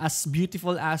everyone, as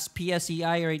beautiful as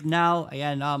PSEI right now.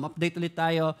 Ayan, update ulit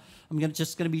tayo. I'm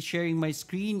just gonna be sharing my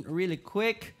screen really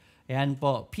quick. Ayan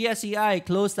po, PSEI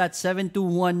closed at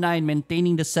 7219,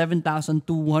 maintaining the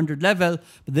 7,200 level.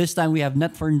 But this time we have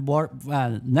net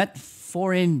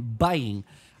foreign buying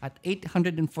at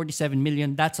 847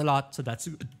 million. That's a lot, so that's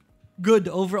good.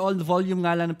 Overall, the volume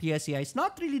nga lang ng PSEI is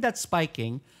not really that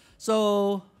spiking.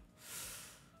 So,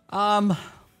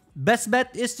 best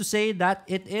bet is to say that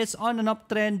it is on an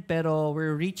uptrend, pero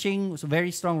we're reaching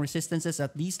very strong resistances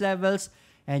at these levels.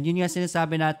 And yun yung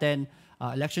sinasabi natin,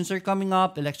 elections are coming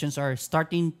up. Elections are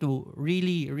starting to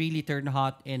really, really turn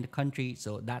hot in the country.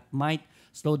 So that might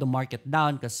slow the market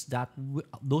down because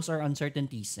those are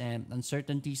uncertainties. And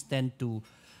uncertainties tend to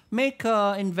make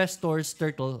investors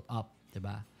turtle up.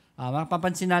 Diba?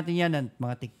 Mapapansin natin yan ng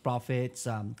mga take profits.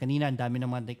 Kanina, ang dami ng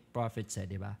mga take profits.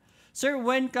 Diba? Sir,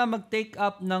 when ka mag-take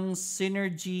up ng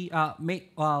Synergy,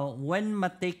 when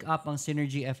ma-take up ang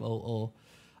Synergy FOO?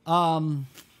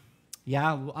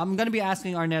 Yeah, I'm gonna be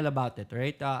asking Arnel about it,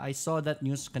 right? I saw that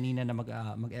news kanina na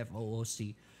mag-FOO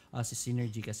si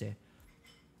Synergy kasi.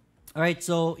 Alright,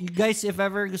 so you guys, if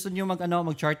ever gusto niyo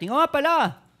mag-charting,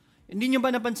 pala! Hindi niyo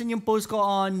ba napansin yung post ko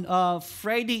on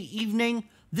Friday evening?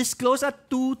 This closed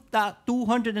at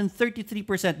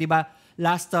 233%, di ba?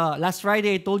 Last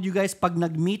Friday, I told you guys pag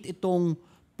nag-meet itong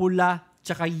pula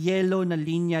tsaka yellow na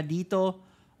linya dito,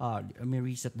 let me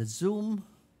reset the zoom.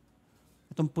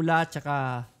 Itong pula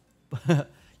tsaka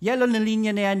yellow na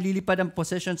linya na yan, lilipad ang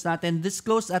positions natin. This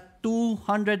closed at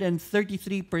 233%.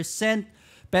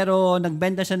 Pero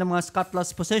nagbenta siya ng mga cut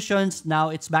loss positions.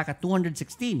 Now it's back at 216.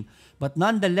 But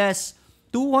nonetheless,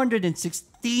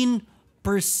 216%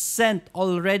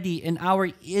 already in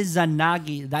our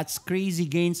Izanagi. That's crazy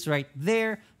gains right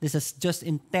there. This is just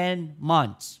in 10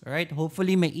 months. Alright?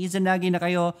 Hopefully may Izanagi na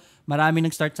kayo. Marami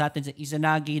nag-start sa atin sa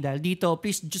Izanagi. Dahil dito,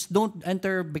 please just don't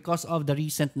enter because of the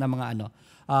recent na mga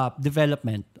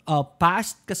development.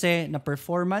 Past kasi na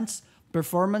performance,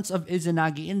 performance of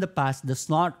Izanagi in the past does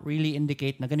not really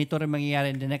indicate na ganito rin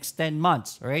mangyayari in the next 10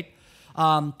 months, right?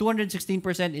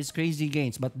 216% is crazy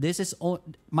gains, but this is,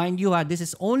 mind you this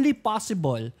is only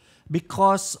possible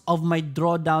because of my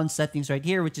drawdown settings right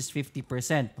here, which is 50%.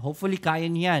 Hopefully, kaya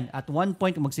niyan. At one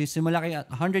point, magsisimula kayo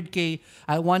at 100K,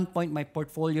 at one point, my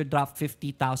portfolio dropped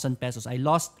 50,000 pesos. I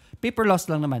lost, paper loss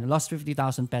lang naman, lost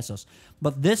 50,000 pesos.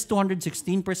 But this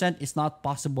 216% is not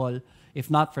possible if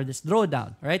not for this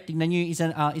drawdown, right? Tingnan nyo yung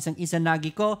isang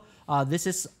Izanagi ko.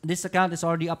 This account is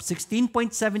already up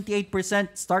 16.78%.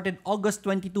 Started August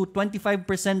 22,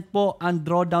 25% po ang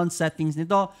drawdown settings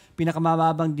nito.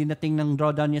 Pinakamababang dinating ng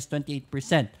drawdown niya is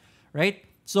 28%, right?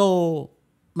 So,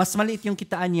 mas maliit yung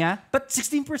kitaan niya. But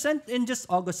 16% in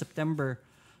just August, September,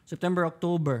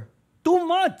 October. 2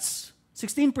 months!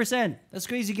 16%. That's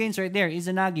crazy gains right there.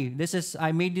 Izanagi.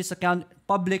 I made this account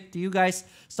public to you guys.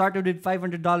 Started with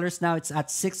 $500. Now it's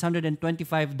at $625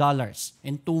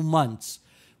 in 2 months.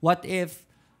 What if,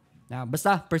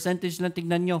 basta percentage lang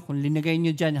tignan nyo. Kung linagay nyo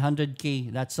dyan,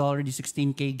 100K. That's already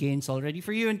 16K gains already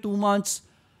for you in 2 months.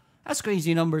 That's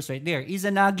crazy numbers right there.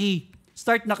 Izanagi.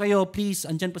 Start na kayo, please.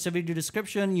 Andyan po sa video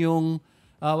description yung,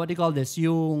 what do you call this?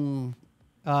 Yung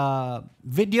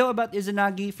video about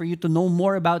Izanagi. For you to know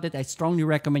more about it, I strongly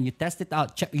recommend you test it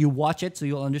out. You watch it so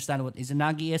you'll understand what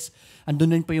Izanagi is.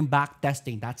 Andun din po yung back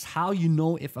testing. That's how you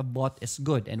know if a bot is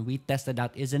good. And we tested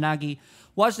out Izanagi.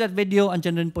 Watch that video.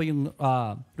 Andyan din po yung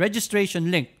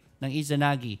registration link ng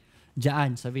Izanagi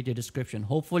dyan sa video description.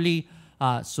 Hopefully,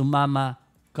 sumama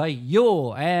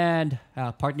kayo. And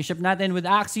partnership natin with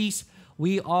Axis.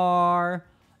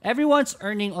 Everyone's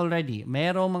earning already.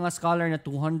 Merong mga scholar na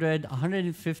 200,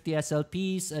 150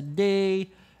 SLPs a day.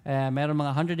 Merong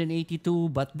mga 182.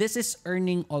 But this is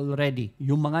earning already.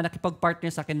 Yung mga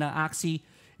nakipag-partner sa akin na Axie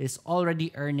is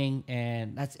already earning.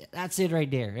 And that's it right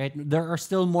there. Right? There are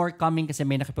still more coming kasi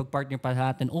may nakipag-partner pa sa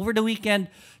atin over the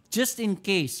weekend. Just in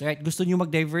case, right? Gusto nyo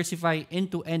mag-diversify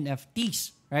into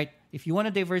NFTs. Right? If you want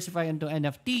to diversify into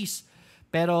NFTs,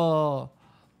 pero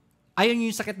ayun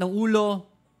yung sakit ng ulo,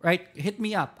 right? Hit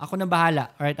me up. Ako na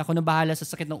bahala. Right? Ako na bahala sa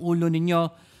sakit ng ulo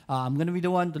ninyo. I'm gonna be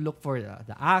the one to look for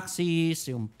the Axis,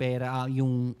 yung pera,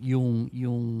 yung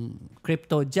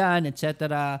crypto dyan,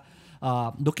 etc.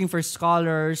 Looking for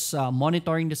scholars,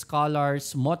 monitoring the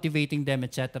scholars, motivating them,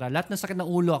 etc. Lahat ng sakit ng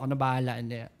ulo, ako na bahala.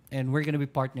 And we're gonna be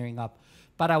partnering up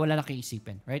para wala na kayo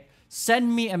isipin. Right?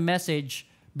 Send me a message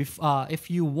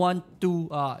if you want to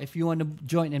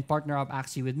join and partner up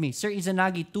Axie with me. Sir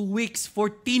Izanagi, 2 weeks,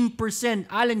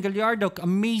 14%. Alan Gallardo,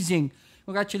 amazing.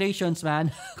 Congratulations, man.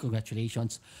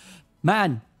 Congratulations.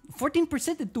 Man, 14%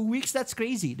 in 2 weeks, that's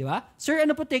crazy, di ba? Sir,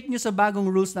 ano po take nyo sa bagong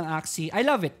rules ng Axie? I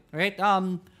love it, right?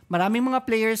 Maraming mga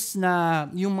players na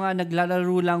yung mga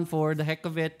naglalaro lang for the heck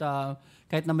of it,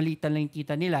 kahit na maliit lang yung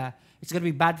kita nila, it's gonna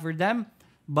be bad for them,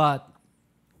 but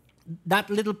that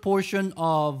little portion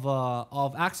of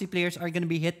Axie players are gonna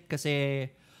be hit kasi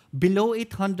below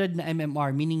 800 na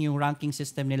MMR, meaning yung ranking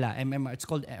system nila, MMR, it's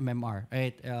called MMR,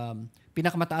 right?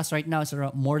 Pinakamataas right now is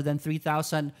around more than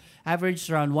 3,000,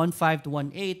 average around 1.5 to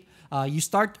 1.8. You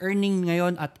start earning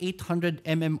ngayon at 800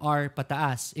 MMR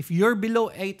pataas. If you're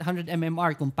below 800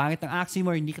 MMR, kung pangit ang Axie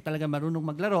mo, hindi ka talaga marunong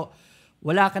maglaro,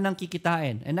 wala ka nang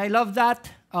kikitain. And I love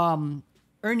that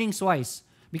earnings-wise.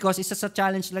 Because isa sa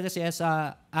challenge talaga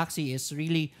sa Axie is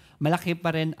really malaki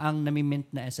pa rin ang namimint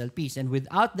na SLPs. And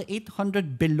without the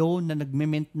 800 below na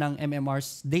nagmimint ng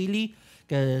MMRs daily,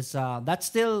 because that's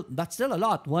still a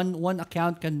lot. One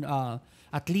account can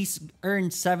at least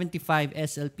earn 75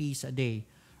 SLPs a day,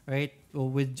 right?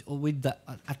 With the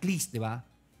at least, di ba?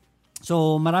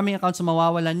 So maraming accounts na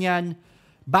mawawalan yan.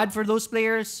 Bad for those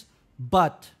players,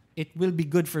 but it will be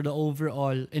good for the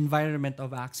overall environment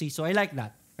of Axie. So I like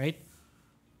that, right?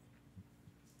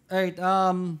 Alright,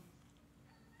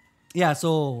 yeah, so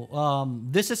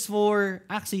this is for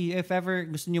Axie. If ever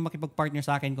gusto niyo makipag-partner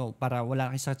sa akin ko para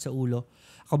wala kayo sakit sa ulo,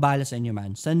 ako bahala sa inyo,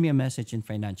 man. Send me a message in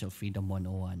Financial Freedom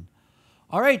 101.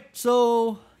 Alright,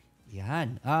 so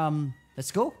yan.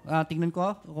 Let's go. Tingnan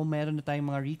ko kung meron na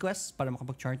tayong mga requests para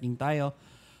makapag-charting tayo.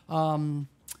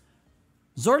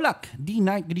 Zorlak,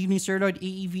 D9, good evening, Sir Lord.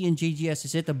 AEV and JGS,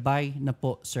 is it a buy na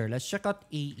po, sir? Let's check out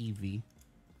AEV.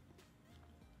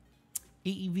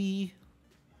 AEV.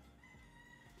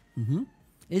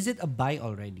 Is it a buy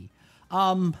already?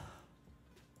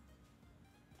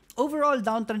 Overall,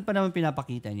 downtrend pa naman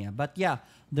pinapakita niya. But yeah,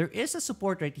 there is a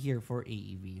support right here for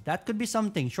AEV. That could be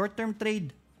something. Short-term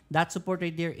trade, that support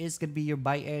right there is could be your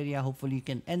buy area. Hopefully, you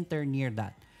can enter near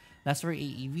that. That's for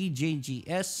AEV.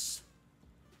 JGS.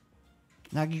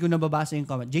 Lagi ko nababasa yung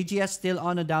comment. JGS still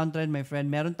on a downtrend, my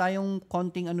friend. Meron tayong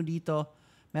konting ano dito.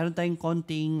 meron tayong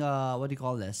konting, what do you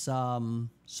call this?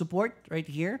 Support right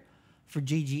here for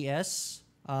JGS.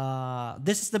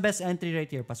 This is the best entry right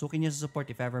here. Pasukin nyo sa support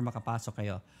if ever makapasok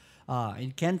kayo.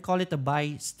 You can't call it a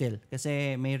buy still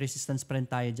kasi may resistance pa rin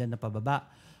tayo dyan na pababa.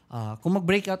 Kung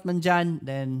mag-breakout man dyan,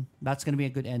 then that's gonna be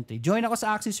a good entry. Join ako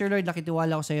sa Axie, Sir Lloyd.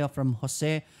 Nakitiwala ko sa iyo from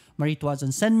Jose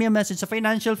Marituazon. Send me a message sa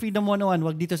Financial Freedom 101.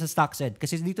 Wag dito sa StockSed.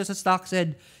 Kasi dito sa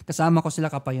StockSed, kasama ko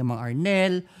sila kapayang mga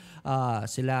Arnel,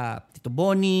 sila Tito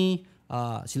Bonnie,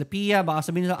 sila Pia. Baka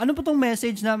sabihin nila, ano po tong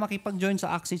message na makipag-join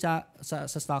sa Axie sa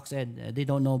StockSed? They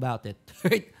don't know about it.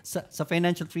 Right? Sa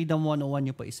Financial Freedom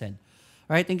 101 nyo po isend.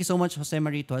 Alright, thank you so much, Jose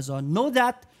Marituazon. Know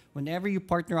that whenever you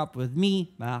partner up with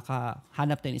me,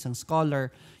 makakahanap tayo isang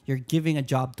scholar, you're giving a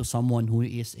job to someone who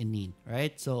is in need.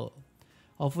 Right? So,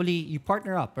 hopefully, you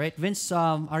partner up. Right? Vince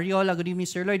Ariola, good evening,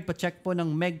 Sir Lloyd. Pa-check po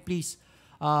ng Meg, please.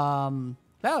 Well,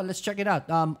 let's check it out.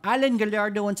 Alan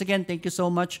Gallardo, once again, thank you so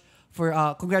much for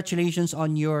congratulations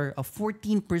on your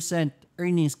 14%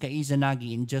 earnings kay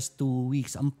Izanagi in just 2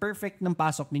 weeks. Ang perfect ng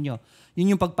pasok ninyo.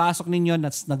 Yun yung pagpasok ninyo,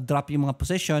 nag-drop yung mga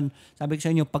position. Sabi ko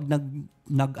sa inyo, pag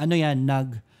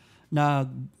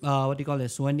what do you call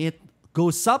this? When it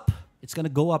goes up, it's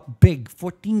gonna go up big.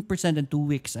 14% in 2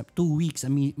 weeks. 2 weeks,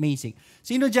 amazing.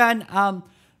 Sino dyan?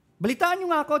 Balitaan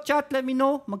nyo nga ako, chat, let me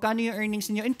know magkano yung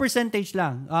earnings niyo in percentage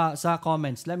lang sa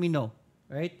comments. Let me know.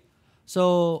 Right?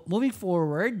 So, moving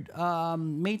forward,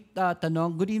 may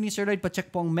tanong, good evening, Sir Lloyd, pa-check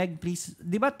po ang Meg, please.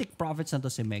 Di ba take profits na to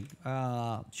si Meg?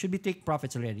 Should be take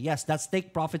profits already. Yes, that's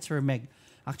take profits for Meg.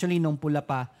 Actually, nung pula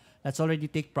pa, that's already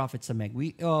take profits sa Meg.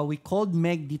 We called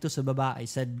Meg dito sa baba. I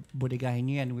said, budigahin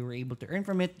nyo yan. We were able to earn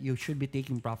from it. You should be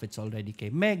taking profits already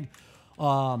kay Meg.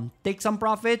 Take some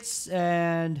profits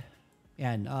and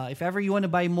yan. If ever you want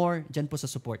to buy more, dyan po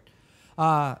sa support.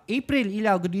 April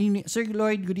Ilaw, good evening. Sir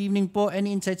Lloyd, good evening po.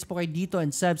 Any insights po kay Dito and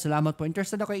Seb? Salamat po.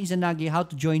 Interested ako kay Izanagi. How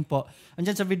to join po?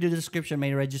 Andyan sa video description, may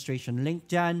registration link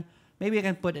dyan. Maybe I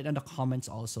can put it in the comments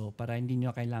also para hindi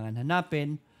nyo kailangan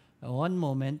hanapin. One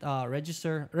moment.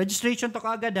 Registration to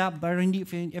kaagad ha. Pero hindi,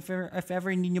 if ever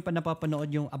hindi nyo pa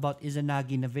napapanood yung about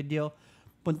Izanagi na video,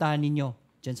 puntahan ninyo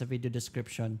dyan sa video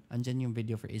description. Andyan yung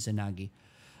video for Izanagi.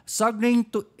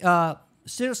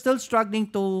 Still struggling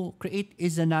to create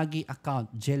Izanagi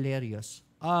account. Gelerios.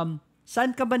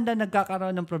 Saan ka banda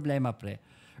nagkakaroon ng problema, pre?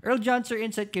 Earl John, Sir,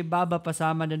 insight kay Baba.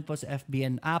 Pasama din po sa FB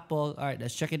and Apple. Alright,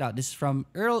 let's check it out. This is from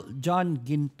Earl John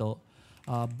Ginto.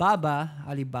 Baba,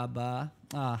 Alibaba.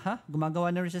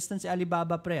 Gumagawa ng resistance si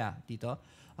Alibaba, pre, dito.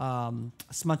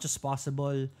 As much as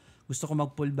possible, gusto ko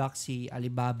mag-pullback si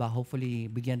Alibaba. Hopefully,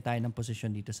 bigyan tayo ng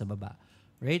position dito sa baba.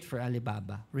 Right, for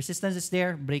Alibaba. Resistance is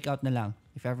there, breakout na lang.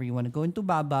 If ever you want to go into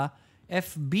Baba,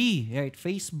 FB, right,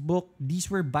 Facebook, these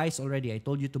were buys already. I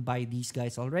told you to buy these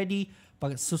guys already.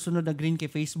 Pag susunod na green kay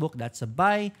Facebook, that's a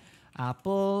buy.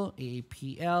 Apple,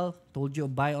 APL, told you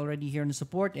a buy already here in the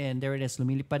support, and there it is,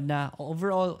 lumilipad na.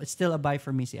 Overall, it's still a buy for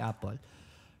me si Apple.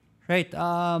 Right,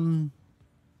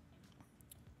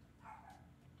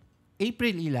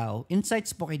 April Ilaw,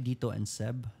 insights po kay Dito and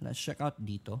Seb. Let's check out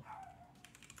Dito.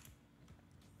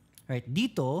 Right,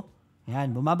 dito,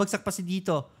 yan, bumabagsak pa si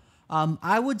dito.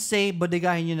 I would say,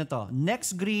 bodegahin nyo na to.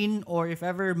 Next green, or if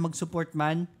ever mag-support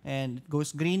man, and it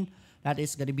goes green, that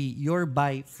is gonna be your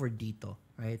buy for dito.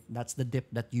 Right? That's the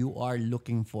dip that you are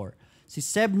looking for. Si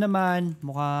Seb naman,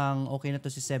 mukhang okay na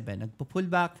to si Seb.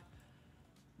 Nagpo-pullback.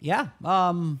 Yeah,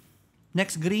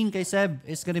 next green kay Seb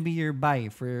is gonna be your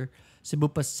buy for Cebu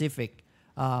Pacific.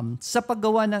 Sa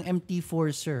paggawa ng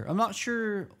MT4, sir, I'm not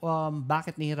sure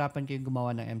bakit nahihirapan kayo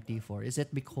gumawa ng MT4. Is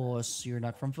it because you're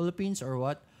not from Philippines or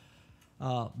what?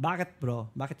 Bakit,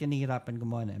 bro? Bakit ka nahihirapan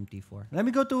gumawa ng MT4? Let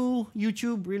me go to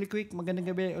YouTube really quick.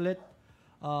 Magandang gabi ulit.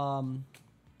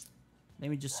 Let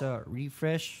me just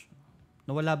refresh.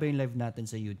 Nawala ba yung live natin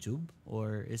sa YouTube?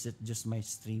 Or is it just my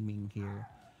streaming here?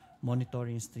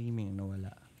 Monitoring streaming,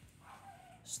 nawala.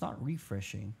 It's not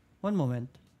refreshing. One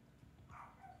moment.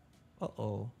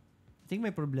 Uh-oh. I think may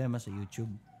problema sa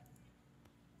YouTube.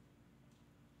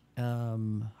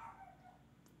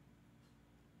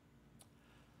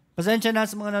 Pasensya na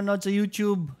sa mga nanonood sa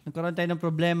YouTube. Nagkaroon tayo ng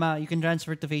problema. You can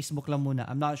transfer to Facebook lang muna.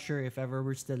 I'm not sure if ever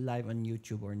we're still live on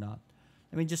YouTube or not.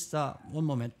 Let me just, one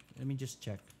moment. Let me just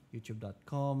check.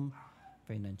 YouTube.com.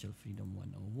 Financial Freedom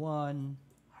 101.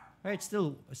 Alright,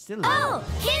 still live. Oh,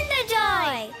 Kinder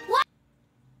Joy! What?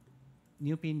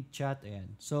 New pin chat.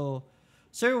 Ayan. So,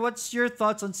 sir, what's your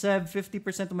thoughts on SEB?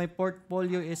 50% of my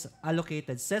portfolio is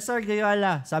allocated. Cesar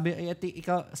Gayala,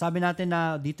 sabi natin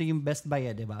na dito yung best buy,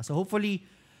 diba? So hopefully,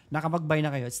 nakapag-buy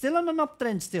na kayo. It's still on an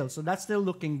uptrend still, so that's still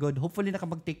looking good. Hopefully,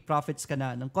 nakapag-take profits ka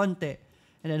na ng konti.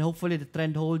 And then hopefully, the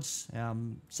trend holds.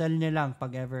 Sell nyo lang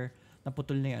pag ever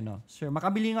naputol na yung ano. Sir,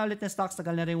 makabili nga ulit ng stocks,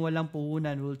 tagal na rin walang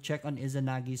puhunan. We'll check on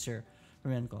Izanagi, sir.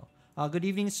 Ayan ko. Good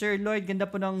evening, Sir Lloyd. Ganda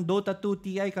po ng Dota 2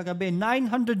 TI kagabi.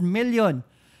 900 million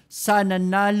sa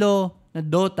nanalo na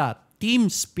Dota. Team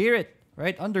Spirit.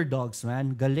 Right? Underdogs,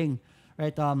 man. Galing.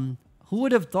 Right? Who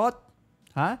would have thought?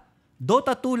 Ha?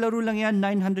 Dota 2, laro lang yan.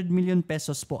 900 million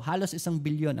pesos po. Halos 1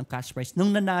 billion ang cash prize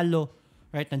nung nanalo,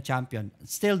 right, ng champion.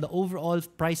 Still, the overall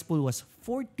prize pool was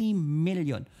 40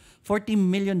 million. $40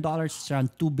 million is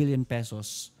around 2 billion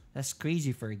pesos. That's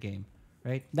crazy for a game.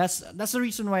 Right? That's the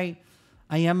reason why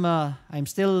I'm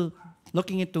still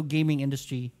looking into gaming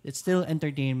industry. It's still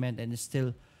entertainment and it's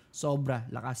still sobra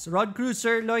lakas. Rod Cruz,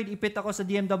 Sir Lloyd, ipit ako sa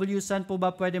DMW. Saan po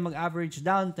ba pwede mag-average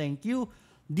down? Thank you.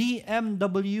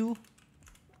 DMW.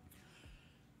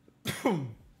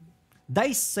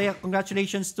 Dice, saya,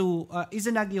 congratulations to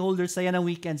Izanagi holders, saya ng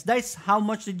weekends. Dice, how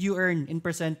much did you earn in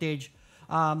percentage?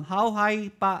 How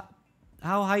high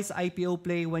is IPO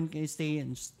play when can you stay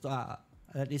in,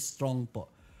 that is strong po.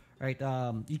 Right,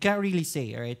 you can't really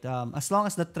say, right? As long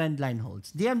as the trend line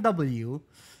holds. DMW,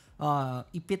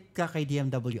 ipit ka kay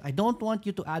DMW. I don't want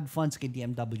you to add funds kay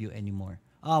DMW anymore.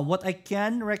 What I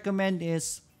can recommend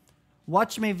is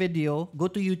watch my video, go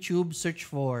to YouTube, search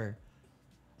for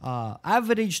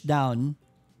average down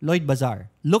Lloyd Bazaar.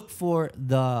 Look for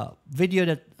the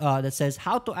video that says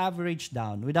how to average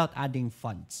down without adding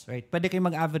funds, right? Pwede kayo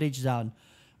mag-average down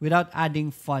without adding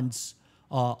funds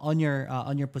on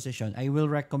your position. I will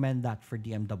recommend that for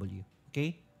DMW.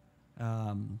 Okay?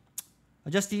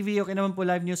 Just TV, okay naman po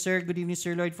live news, sir. Good evening,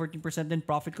 Sir Lloyd. 14% din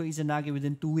profit ko Izanagi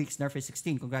within 2 weeks. Nerfe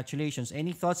 16. Congratulations.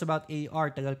 Any thoughts about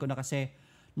AR? Tagal ko na kasi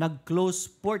nag-close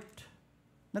port.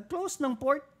 Nag-close ng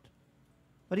port?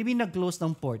 What do you mean nag-close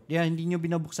ng port? Yeah, hindi nyo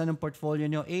binabuksan ng portfolio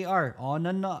nyo. AR, on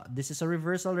and on. This is a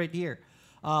reversal right here.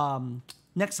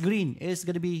 Next green is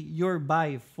gonna be your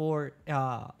buy for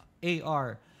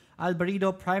AR. Alvarido,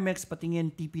 Primex,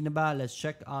 patingin, TP na ba? Let's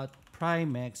check out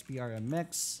Primex,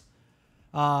 PRMX.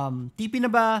 TP na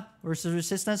ba? Versus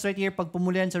resistance right here. Pag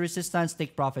pumulihan sa resistance,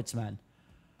 take profits, man.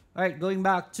 Alright, going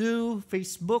back to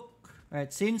Facebook.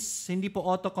 Alright, since hindi po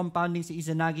auto-compounding si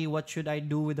Izanagi, what should I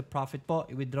do with the profit po?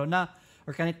 I-withdraw na?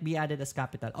 Or can it be added as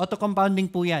capital? Auto-compounding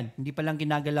po yan. Hindi pa lang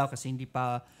ginagalaw kasi hindi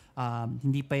pa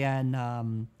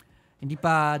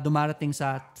dumarating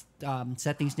sa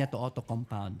settings niya to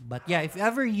auto-compound. But yeah, if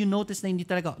ever you notice na hindi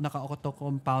talaga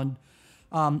naka-auto-compound,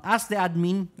 ask the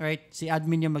admin, right? Si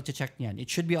admin yung mag-check niyan. It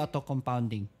should be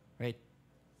auto-compounding, right?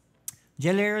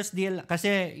 Geleros deal,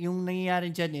 kasi yung nangyayari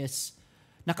dyan is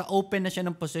naka-open na siya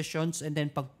ng positions and then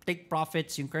pag take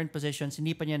profits, yung current positions,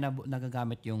 hindi pa niya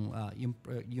nagagamit yung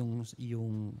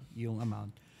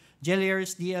amount.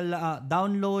 Geleros deal,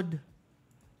 download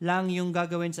lang yung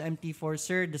gagawin sa MT4,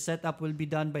 sir. The setup will be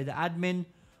done by the admin.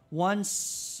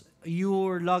 Once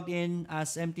you're logged in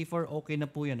as MT4, okay na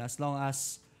po yun. As long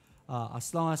as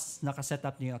naka-set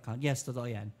up niyo yung account. Yes, totoo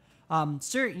yan.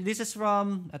 Sir, this is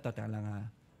from,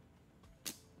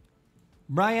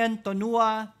 Brian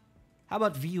Tonua. How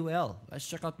about VUL? Let's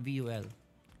check out VUL.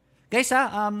 Guys,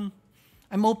 I'm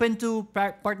open to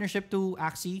partnership to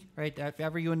Axie, right? If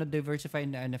ever you want to diversify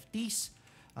in the NFTs,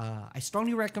 I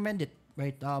strongly recommend it.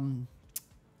 Right,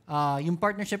 yung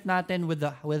partnership natin with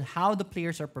how the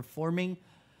players are performing,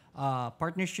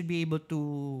 partners should be able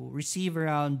to receive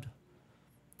around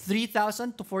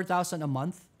 3,000 to 4,000 a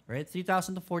month, right?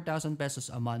 3,000 to 4,000 pesos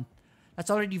a month. That's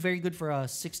already very good for a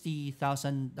 60,000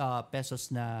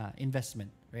 pesos na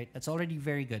investment, right? That's already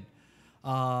very good.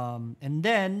 And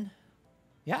then,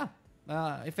 yeah,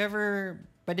 if ever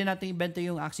pwede natin ibenta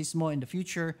yung Axis mo in the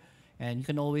future, and you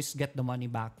can always get the money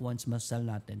back once mas-sell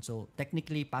natin. So,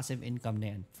 technically, passive income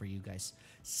na yan for you guys.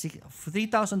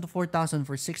 3,000 to 4,000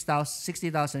 for 60,000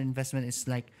 investment is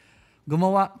like,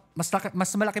 mas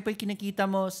malaki pa yung kinikita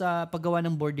mo sa paggawa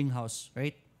ng boarding house,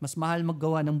 right? Mas mahal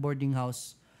maggawa ng boarding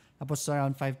house. Tapos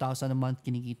around 5,000 a month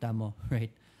kinikita mo, right?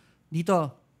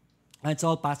 Dito, it's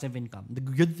all passive income. The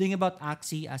good thing about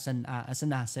Axie as an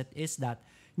asset is that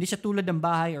hindi siya tulad ng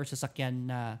bahay or sasakyan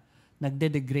na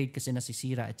nagde-degrade kasi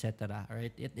nasisira, etc.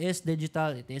 Alright? It is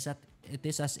digital. It is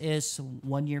as is. 1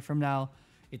 year from now,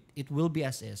 it will be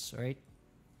as is. Right?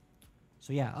 So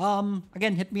yeah.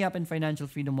 Again, hit me up in Financial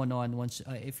Freedom 101 once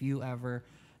if you ever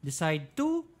decide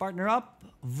to partner up.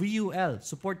 VUL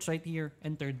supports right here.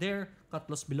 Enter there. Cut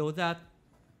loss below that.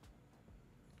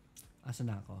 Asa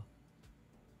na ako?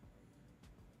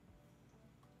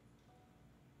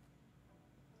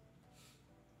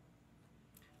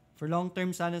 For long term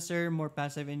sana, sir, more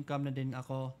passive income na din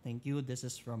ako. Thank you. This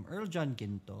is from Earl John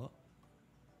Ginto.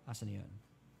 Asa na yun?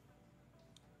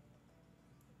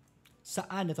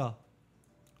 Saan ito?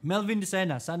 Melvin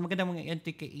Lucena, saan maganda mga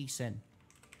entry kay Isen?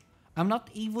 I'm not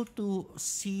able to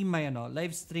see my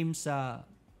live stream sa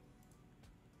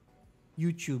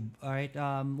YouTube. Alright,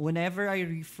 whenever I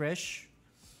refresh,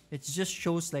 it just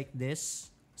shows like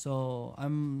this. So,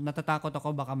 natatakot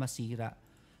ako baka masira.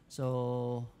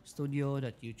 So,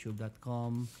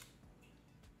 studio.youtube.com.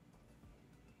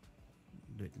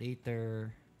 Do it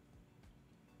later.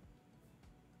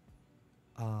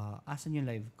 Asan yung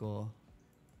live ko?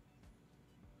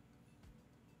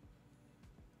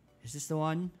 Is this the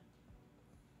one?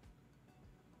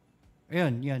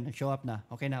 Ayun, yun. Nag-show up na.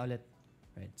 Okay na ulit.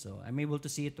 Right, so I'm able to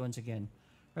see it once again.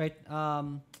 Right,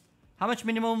 how much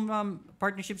minimum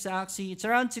partnership sa Axie? It's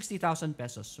around 60,000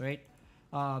 pesos, right?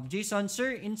 Jason,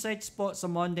 sir, insights po sa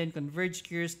Monday and Converge.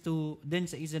 Curious to din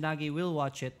sa Izanagi. We'll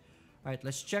watch it. Alright,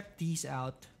 let's check these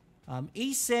out.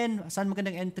 ASEN, saan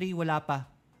magandang entry? Wala pa.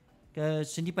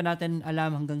 Kasi hindi pa natin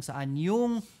alam hanggang saan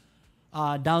yung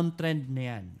downtrend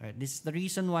na yan. Right? This is the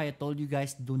reason why I told you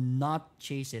guys do not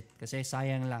chase it. Kasi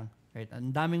sayang lang. Right?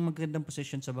 Ang daming magandang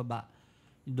position sa baba.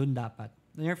 Doon dapat.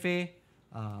 Nerfe,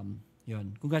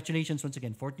 yun. Congratulations once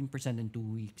again. 14% in 2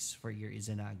 weeks for your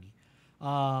Izanagi.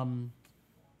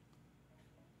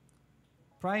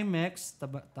 Primex,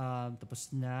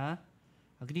 tapos na.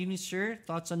 Good evening, sir.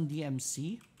 Thoughts on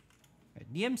DMC? Right,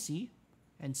 DMC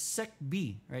and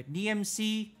SECB. Right,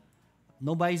 DMC,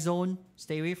 no buy zone.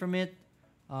 Stay away from it.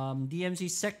 DMC,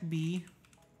 SECB,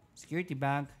 Security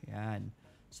Bank. Yan.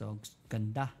 So,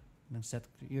 ganda ng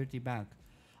Security Bank.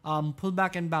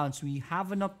 Pullback and bounce. We have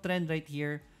an uptrend right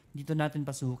here. Dito natin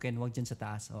pasukin. Huwag dyan sa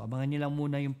taas. So, abangan nyo lang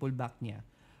muna yung pullback niya.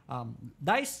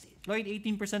 Dice, Lloyd,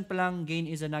 18% pa lang. Gain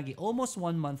Izanagi. Almost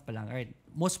 1 month pa lang. Alright.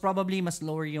 Most probably, mas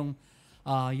lower yung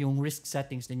risk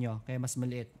settings ninyo. Kaya mas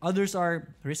maliit. Others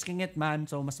are risking it, man.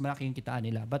 So, mas malaki yung kitaan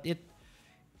nila. But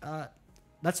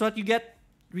that's what you get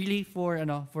really for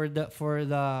the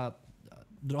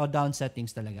drawdown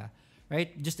settings talaga.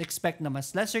 Right? Just expect na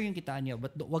mas lesser yung kitaan nyo.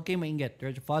 But wag kayo mainggit.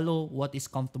 Right? Follow what is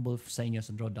comfortable sa inyo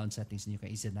sa drawdown settings niyo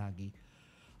kay Izanagi.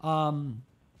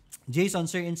 Jason,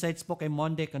 sir, insights po kay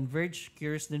Monday Converge.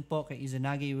 Curious din po kay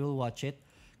Izanagi. We'll watch it.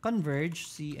 Converge,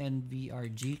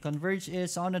 CNVRG. Converge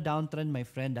is on a downtrend, my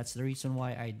friend. That's the reason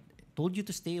why I told you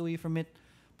to stay away from it.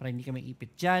 Para hindi ka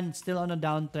ipit dyan. Still on a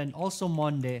downtrend. Also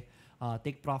Monday,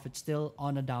 take profit still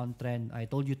on a downtrend. I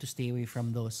told you to stay away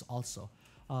from those also.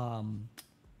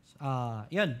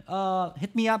 Yun.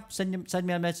 Hit me up. Send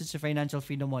me a message to Financial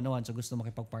Freedom 101 so gusto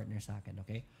makipag-partner sa akin,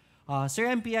 okay?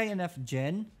 Sir MPI and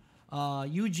FGen.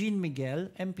 Eugene Miguel,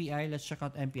 MPI. Let's check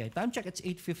out MPI. Time check, it's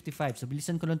 8:55. So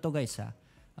bilisan ko lang to, guys, ha?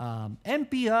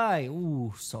 MPI.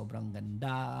 Sobrang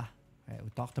ganda. Okay, we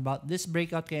talked about this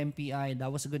breakout kay MPI. That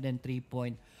was a good entry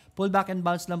point. Pullback and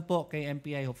bounce lang po kay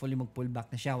MPI. Hopefully mag-pullback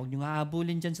na siya. Huwag nyo nga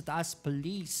habulin dyan sa taas,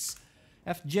 please.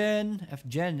 FGen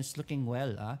is looking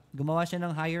well. Gumawa siya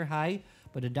ng higher high,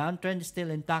 but the downtrend is still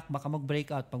intact. Baka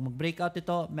mag-breakout. Pag mag-breakout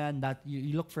ito, man, that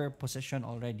you look for a position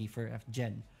already for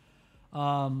FGen.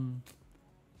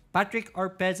 Patrick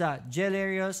Orpeza,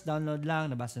 Gelarios, download lang,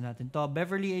 nabasa natin to.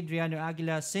 Beverly Adriano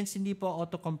Aguila, since hindi po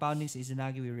auto-compounding sa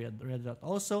Izanagi, we read that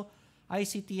also.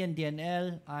 ICT and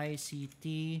DNL, ICT,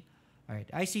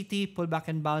 alright, ICT, pullback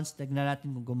and bounce, tignan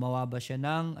natin kung gumawa ba siya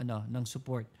ng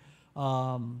support.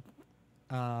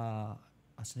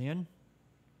 Asa na yun?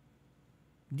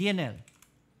 DNL.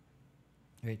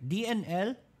 Alright,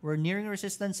 DNL, we're nearing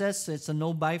resistances, so it's a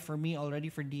no buy for me already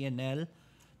for DNL.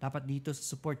 Dapat dito sa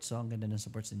support. So, ang ganda ng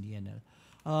support sa DNL.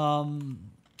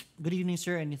 Good evening,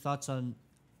 sir. Any thoughts on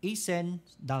ASEN,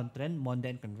 downtrend,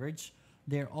 Monday and Converge?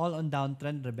 They're all on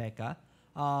downtrend, Rebecca.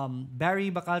 Barry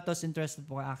Bacaltos, interested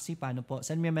po kay Axie. Paano po?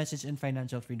 Send me a message in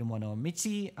Financial Freedom 101.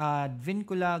 Mitzi,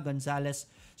 Vincula, Gonzalez.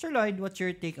 Sir Lloyd, what's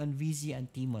your take on VZ and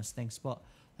Timos? Thanks po.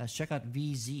 Let's check out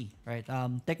VZ. Right.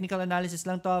 Technical analysis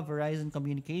lang to. Verizon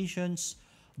Communications.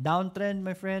 Downtrend,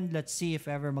 my friend. Let's see if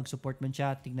ever mag-support man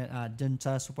siya. Tignan, dun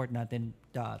sa support natin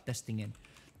testingin.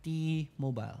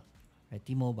 T-Mobile. Right,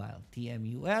 T-Mobile.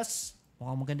 TMUS.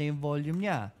 Mukhang maganda yung volume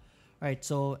niya. Alright,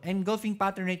 so engulfing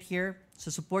pattern right here. Sa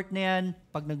support na yan,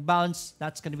 pag nag-bounce,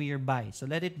 that's gonna be your buy. So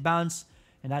let it bounce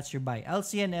and that's your buy.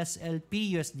 LCN,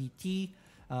 SLP, USDT.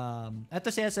 Ito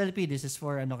si SLP, this is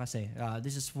for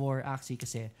this is for Axie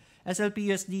kasi. SLP,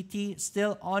 USDT,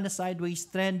 still on a sideways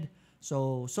trend.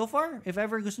 So far, if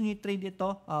ever gusto niyo trade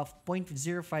ito,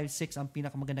 0.056 ang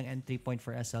pinakamagandang entry point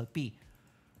for SLP.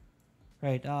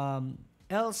 Right,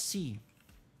 LC,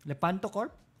 Lepanto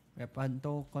Corp,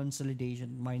 Lepanto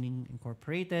Consolidation Mining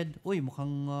Incorporated. Uy,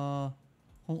 mukhang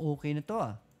okay na to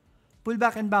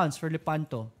Pullback and bounce for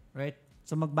Lepanto, right?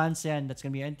 So mag-bounce yan, that's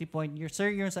gonna be entry point. You're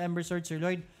sa Ember Sword, Sir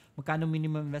Lloyd. magkano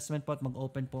minimum investment po at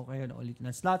mag-open po kayo na ulit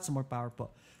ng slots, more power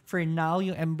po. For now,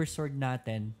 yung Ember Sword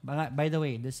natin, by the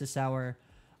way, this is our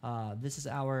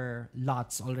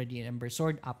lots already in Ember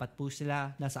Sword. 4 po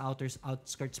sila. Nasa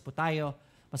outskirts po tayo.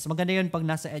 Mas maganda yun pag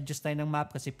nasa edges tayo ng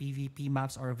map kasi PvP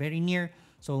maps are very near.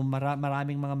 So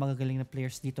maraming mga magagaling na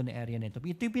players dito na area nito.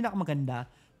 Ito yung pinakamaganda,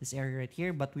 this area right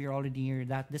here, but we are already near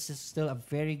that. This is still a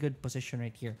very good position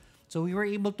right here. So we were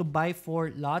able to buy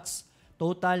 4 lots.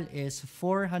 Total is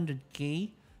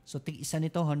 400k. So tig-isa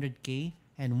nito 100k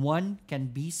and 1 can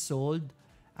be sold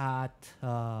at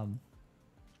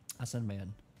asan ba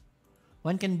 'yan?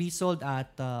 1 can be sold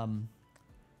at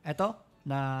eto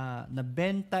na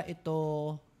benta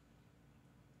ito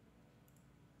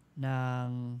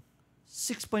ng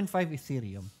 6.5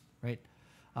 Ethereum, right?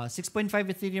 6.5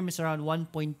 Ethereum is around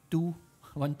 1.2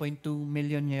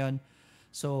 million ngayon.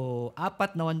 So,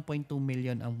 4 na 1.2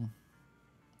 million ang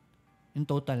in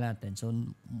total natin. So,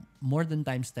 more than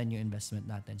times 10 yung investment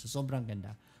natin. So, sobrang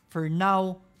ganda. For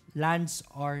now, lands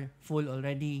are full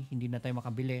already. Hindi na tayo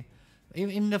makabili.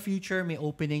 In the future, may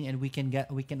opening and we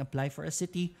can apply for a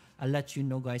city. I'll let you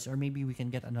know, guys. Or maybe we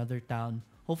can get another town.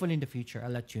 Hopefully in the future,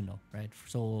 I'll let you know, right?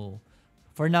 So,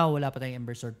 for now, wala pa tayong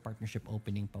Ember Sword partnership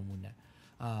opening pa muna.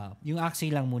 Yung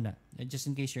Axie lang muna. Just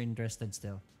in case you're interested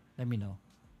still. Let me know.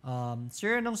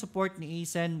 Sir, anong support ni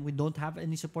ASEN? We don't have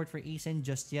any support for ASEN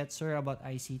just yet, sir, about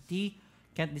ICT.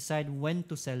 Can't decide when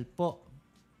to sell po.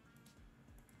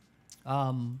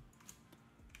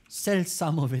 Sell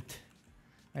some of it.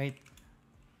 Right?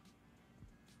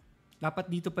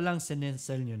 Dapat dito pa lang sinell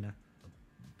nyo na.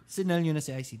 Sinell nyo na si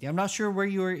ICT. I'm not sure where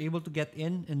you were able to get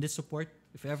in this support,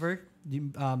 if ever.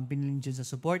 Binilin dyan sa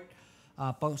support.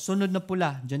 Sunod na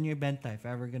pula, dyan yung ibenta, if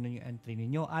ever ganun yung entry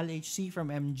ninyo. Al HC from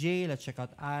MJ. Let's check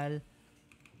out Al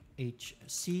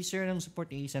HC. Sir, ng support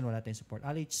ASN, wala tayong support.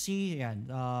 Al HC, yan.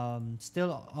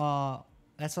 Still,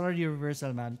 that's already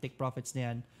reversal, man. Take profits na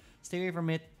yan. Stay away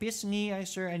from it. Pisngi,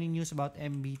 sir, any news about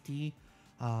MBT?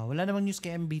 Wala namang news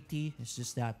kay MBT. It's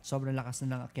just that sobrang lakas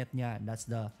na ng akyat niya. That's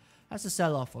the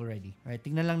sell-off already. Right?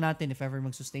 Tingnan lang natin if ever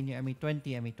mag-sustain yung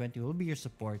MA20. MA20 will be your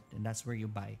support and that's where you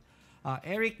buy.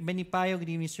 Eric Benipayo, good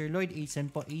evening, Sir Lloyd. ASEN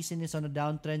po. ASEN is on a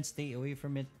downtrend. Stay away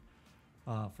from it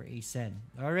for ASEN.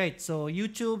 Alright, so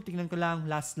YouTube, tingnan ko lang.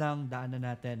 Last lang, daan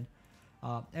na natin.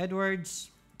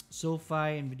 Edwards,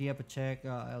 SoFi, NVIDIA pa check.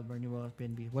 Elbernewell,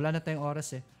 PNB. Wala na tayong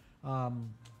oras eh.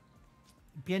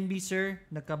 PNB, sir,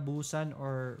 nagkabusan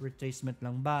or retracement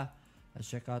lang ba?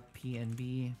 Let's check out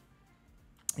PNB.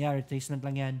 Yeah, retracement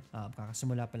lang yan.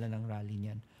 Kakasimula pala ng rally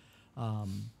niyan.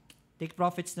 Take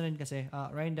profits na rin kasi.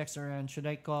 Ryan Dexter, should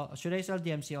I sell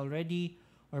DMC already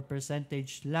or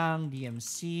percentage lang?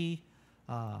 DMC,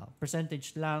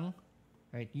 percentage lang.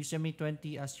 Right, use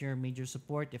MA20 as your major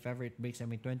support. If ever it breaks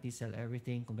MA20, sell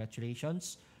everything.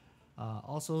 Congratulations.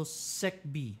 Also,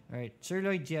 SECB. Right, Sir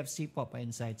Lloyd, GFC po pa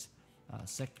insights.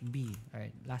 SECB.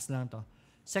 Alright, last lang to.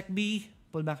 SECB,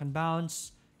 pull back and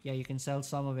bounce. Yeah, you can sell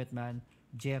some of it, man.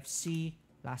 JFC,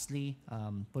 lastly,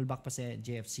 pull back pa sa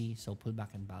JFC, so pull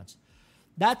back and bounce.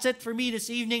 That's it for me this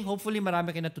evening. Hopefully,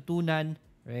 marami kayo natutunan,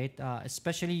 right?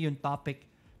 Especially yung topic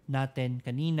natin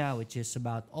kanina, which is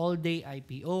about Allday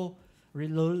IPO.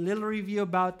 Little review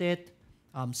about it.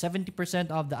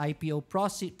 70% of the IPO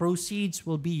proceeds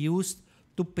will be used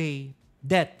to pay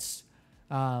debts.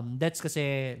 Debts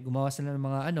kasi gumawa sila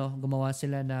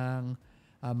ng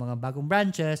mga bagong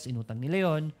branches, inutang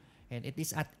nila yon, and it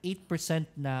is at 8%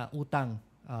 na utang.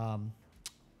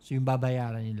 So yung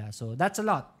babayaran nila. So that's a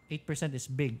lot. 8% is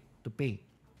big to pay.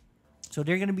 So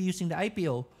they're gonna be using the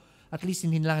IPO. At least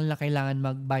hindi lang nila kailangan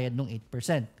magbayad ng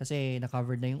 8% kasi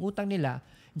na-covered na yung utang nila.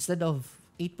 Instead of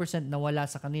 8% na wala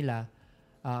sa kanila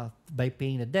by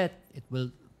paying the debt, it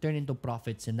will turn into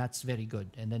profits, and that's very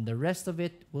good. And then the rest of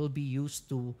it will be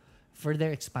used to further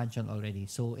expansion already.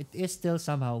 So it is still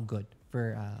somehow good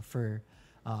for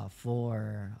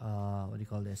what do you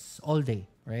call this? Allday,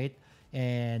 right?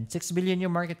 And 6 billion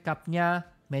yung market cap niya,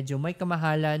 medyo may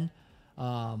kamahalan.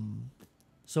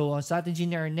 So ang strategy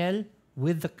ni Arnel,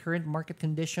 with the current market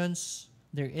conditions,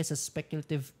 there is a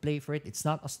speculative play for it. It's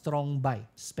not a strong buy.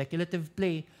 Speculative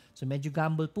play. So medyo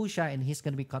gamble po siya, and he's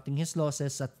gonna be cutting his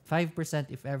losses at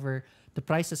 5% if ever the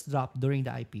prices drop during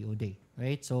the IPO day.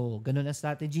 Right? So ganun ang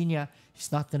strategy niya.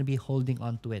 He's not gonna be holding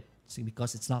on to it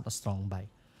because it's not a strong buy.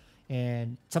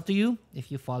 And it's up to you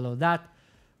if you follow that.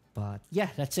 But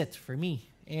yeah, that's it for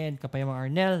me. And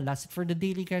Kapayamang Arnel, that's it for the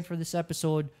daily grind for this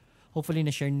episode. Hopefully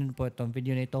na-share nyo po itong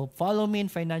video na ito. Follow me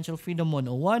in Financial Freedom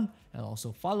 101 and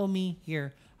also follow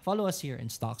us here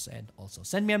in Stocks, and also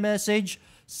send me a message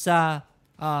sa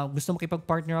gusto mo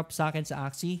kipag-partner up sa akin sa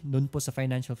Axie, doon po sa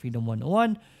Financial Freedom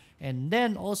 101. And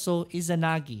then also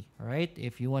Izanagi, right?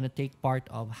 If you want to take part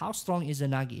of how strong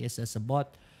Izanagi is as a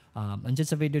bot, andyan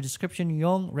sa video description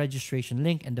yung registration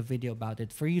link and the video about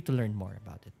it for you to learn more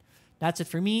about it. That's it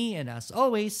for me, and as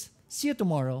always, see you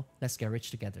tomorrow. Let's get rich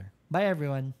together. Bye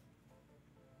everyone.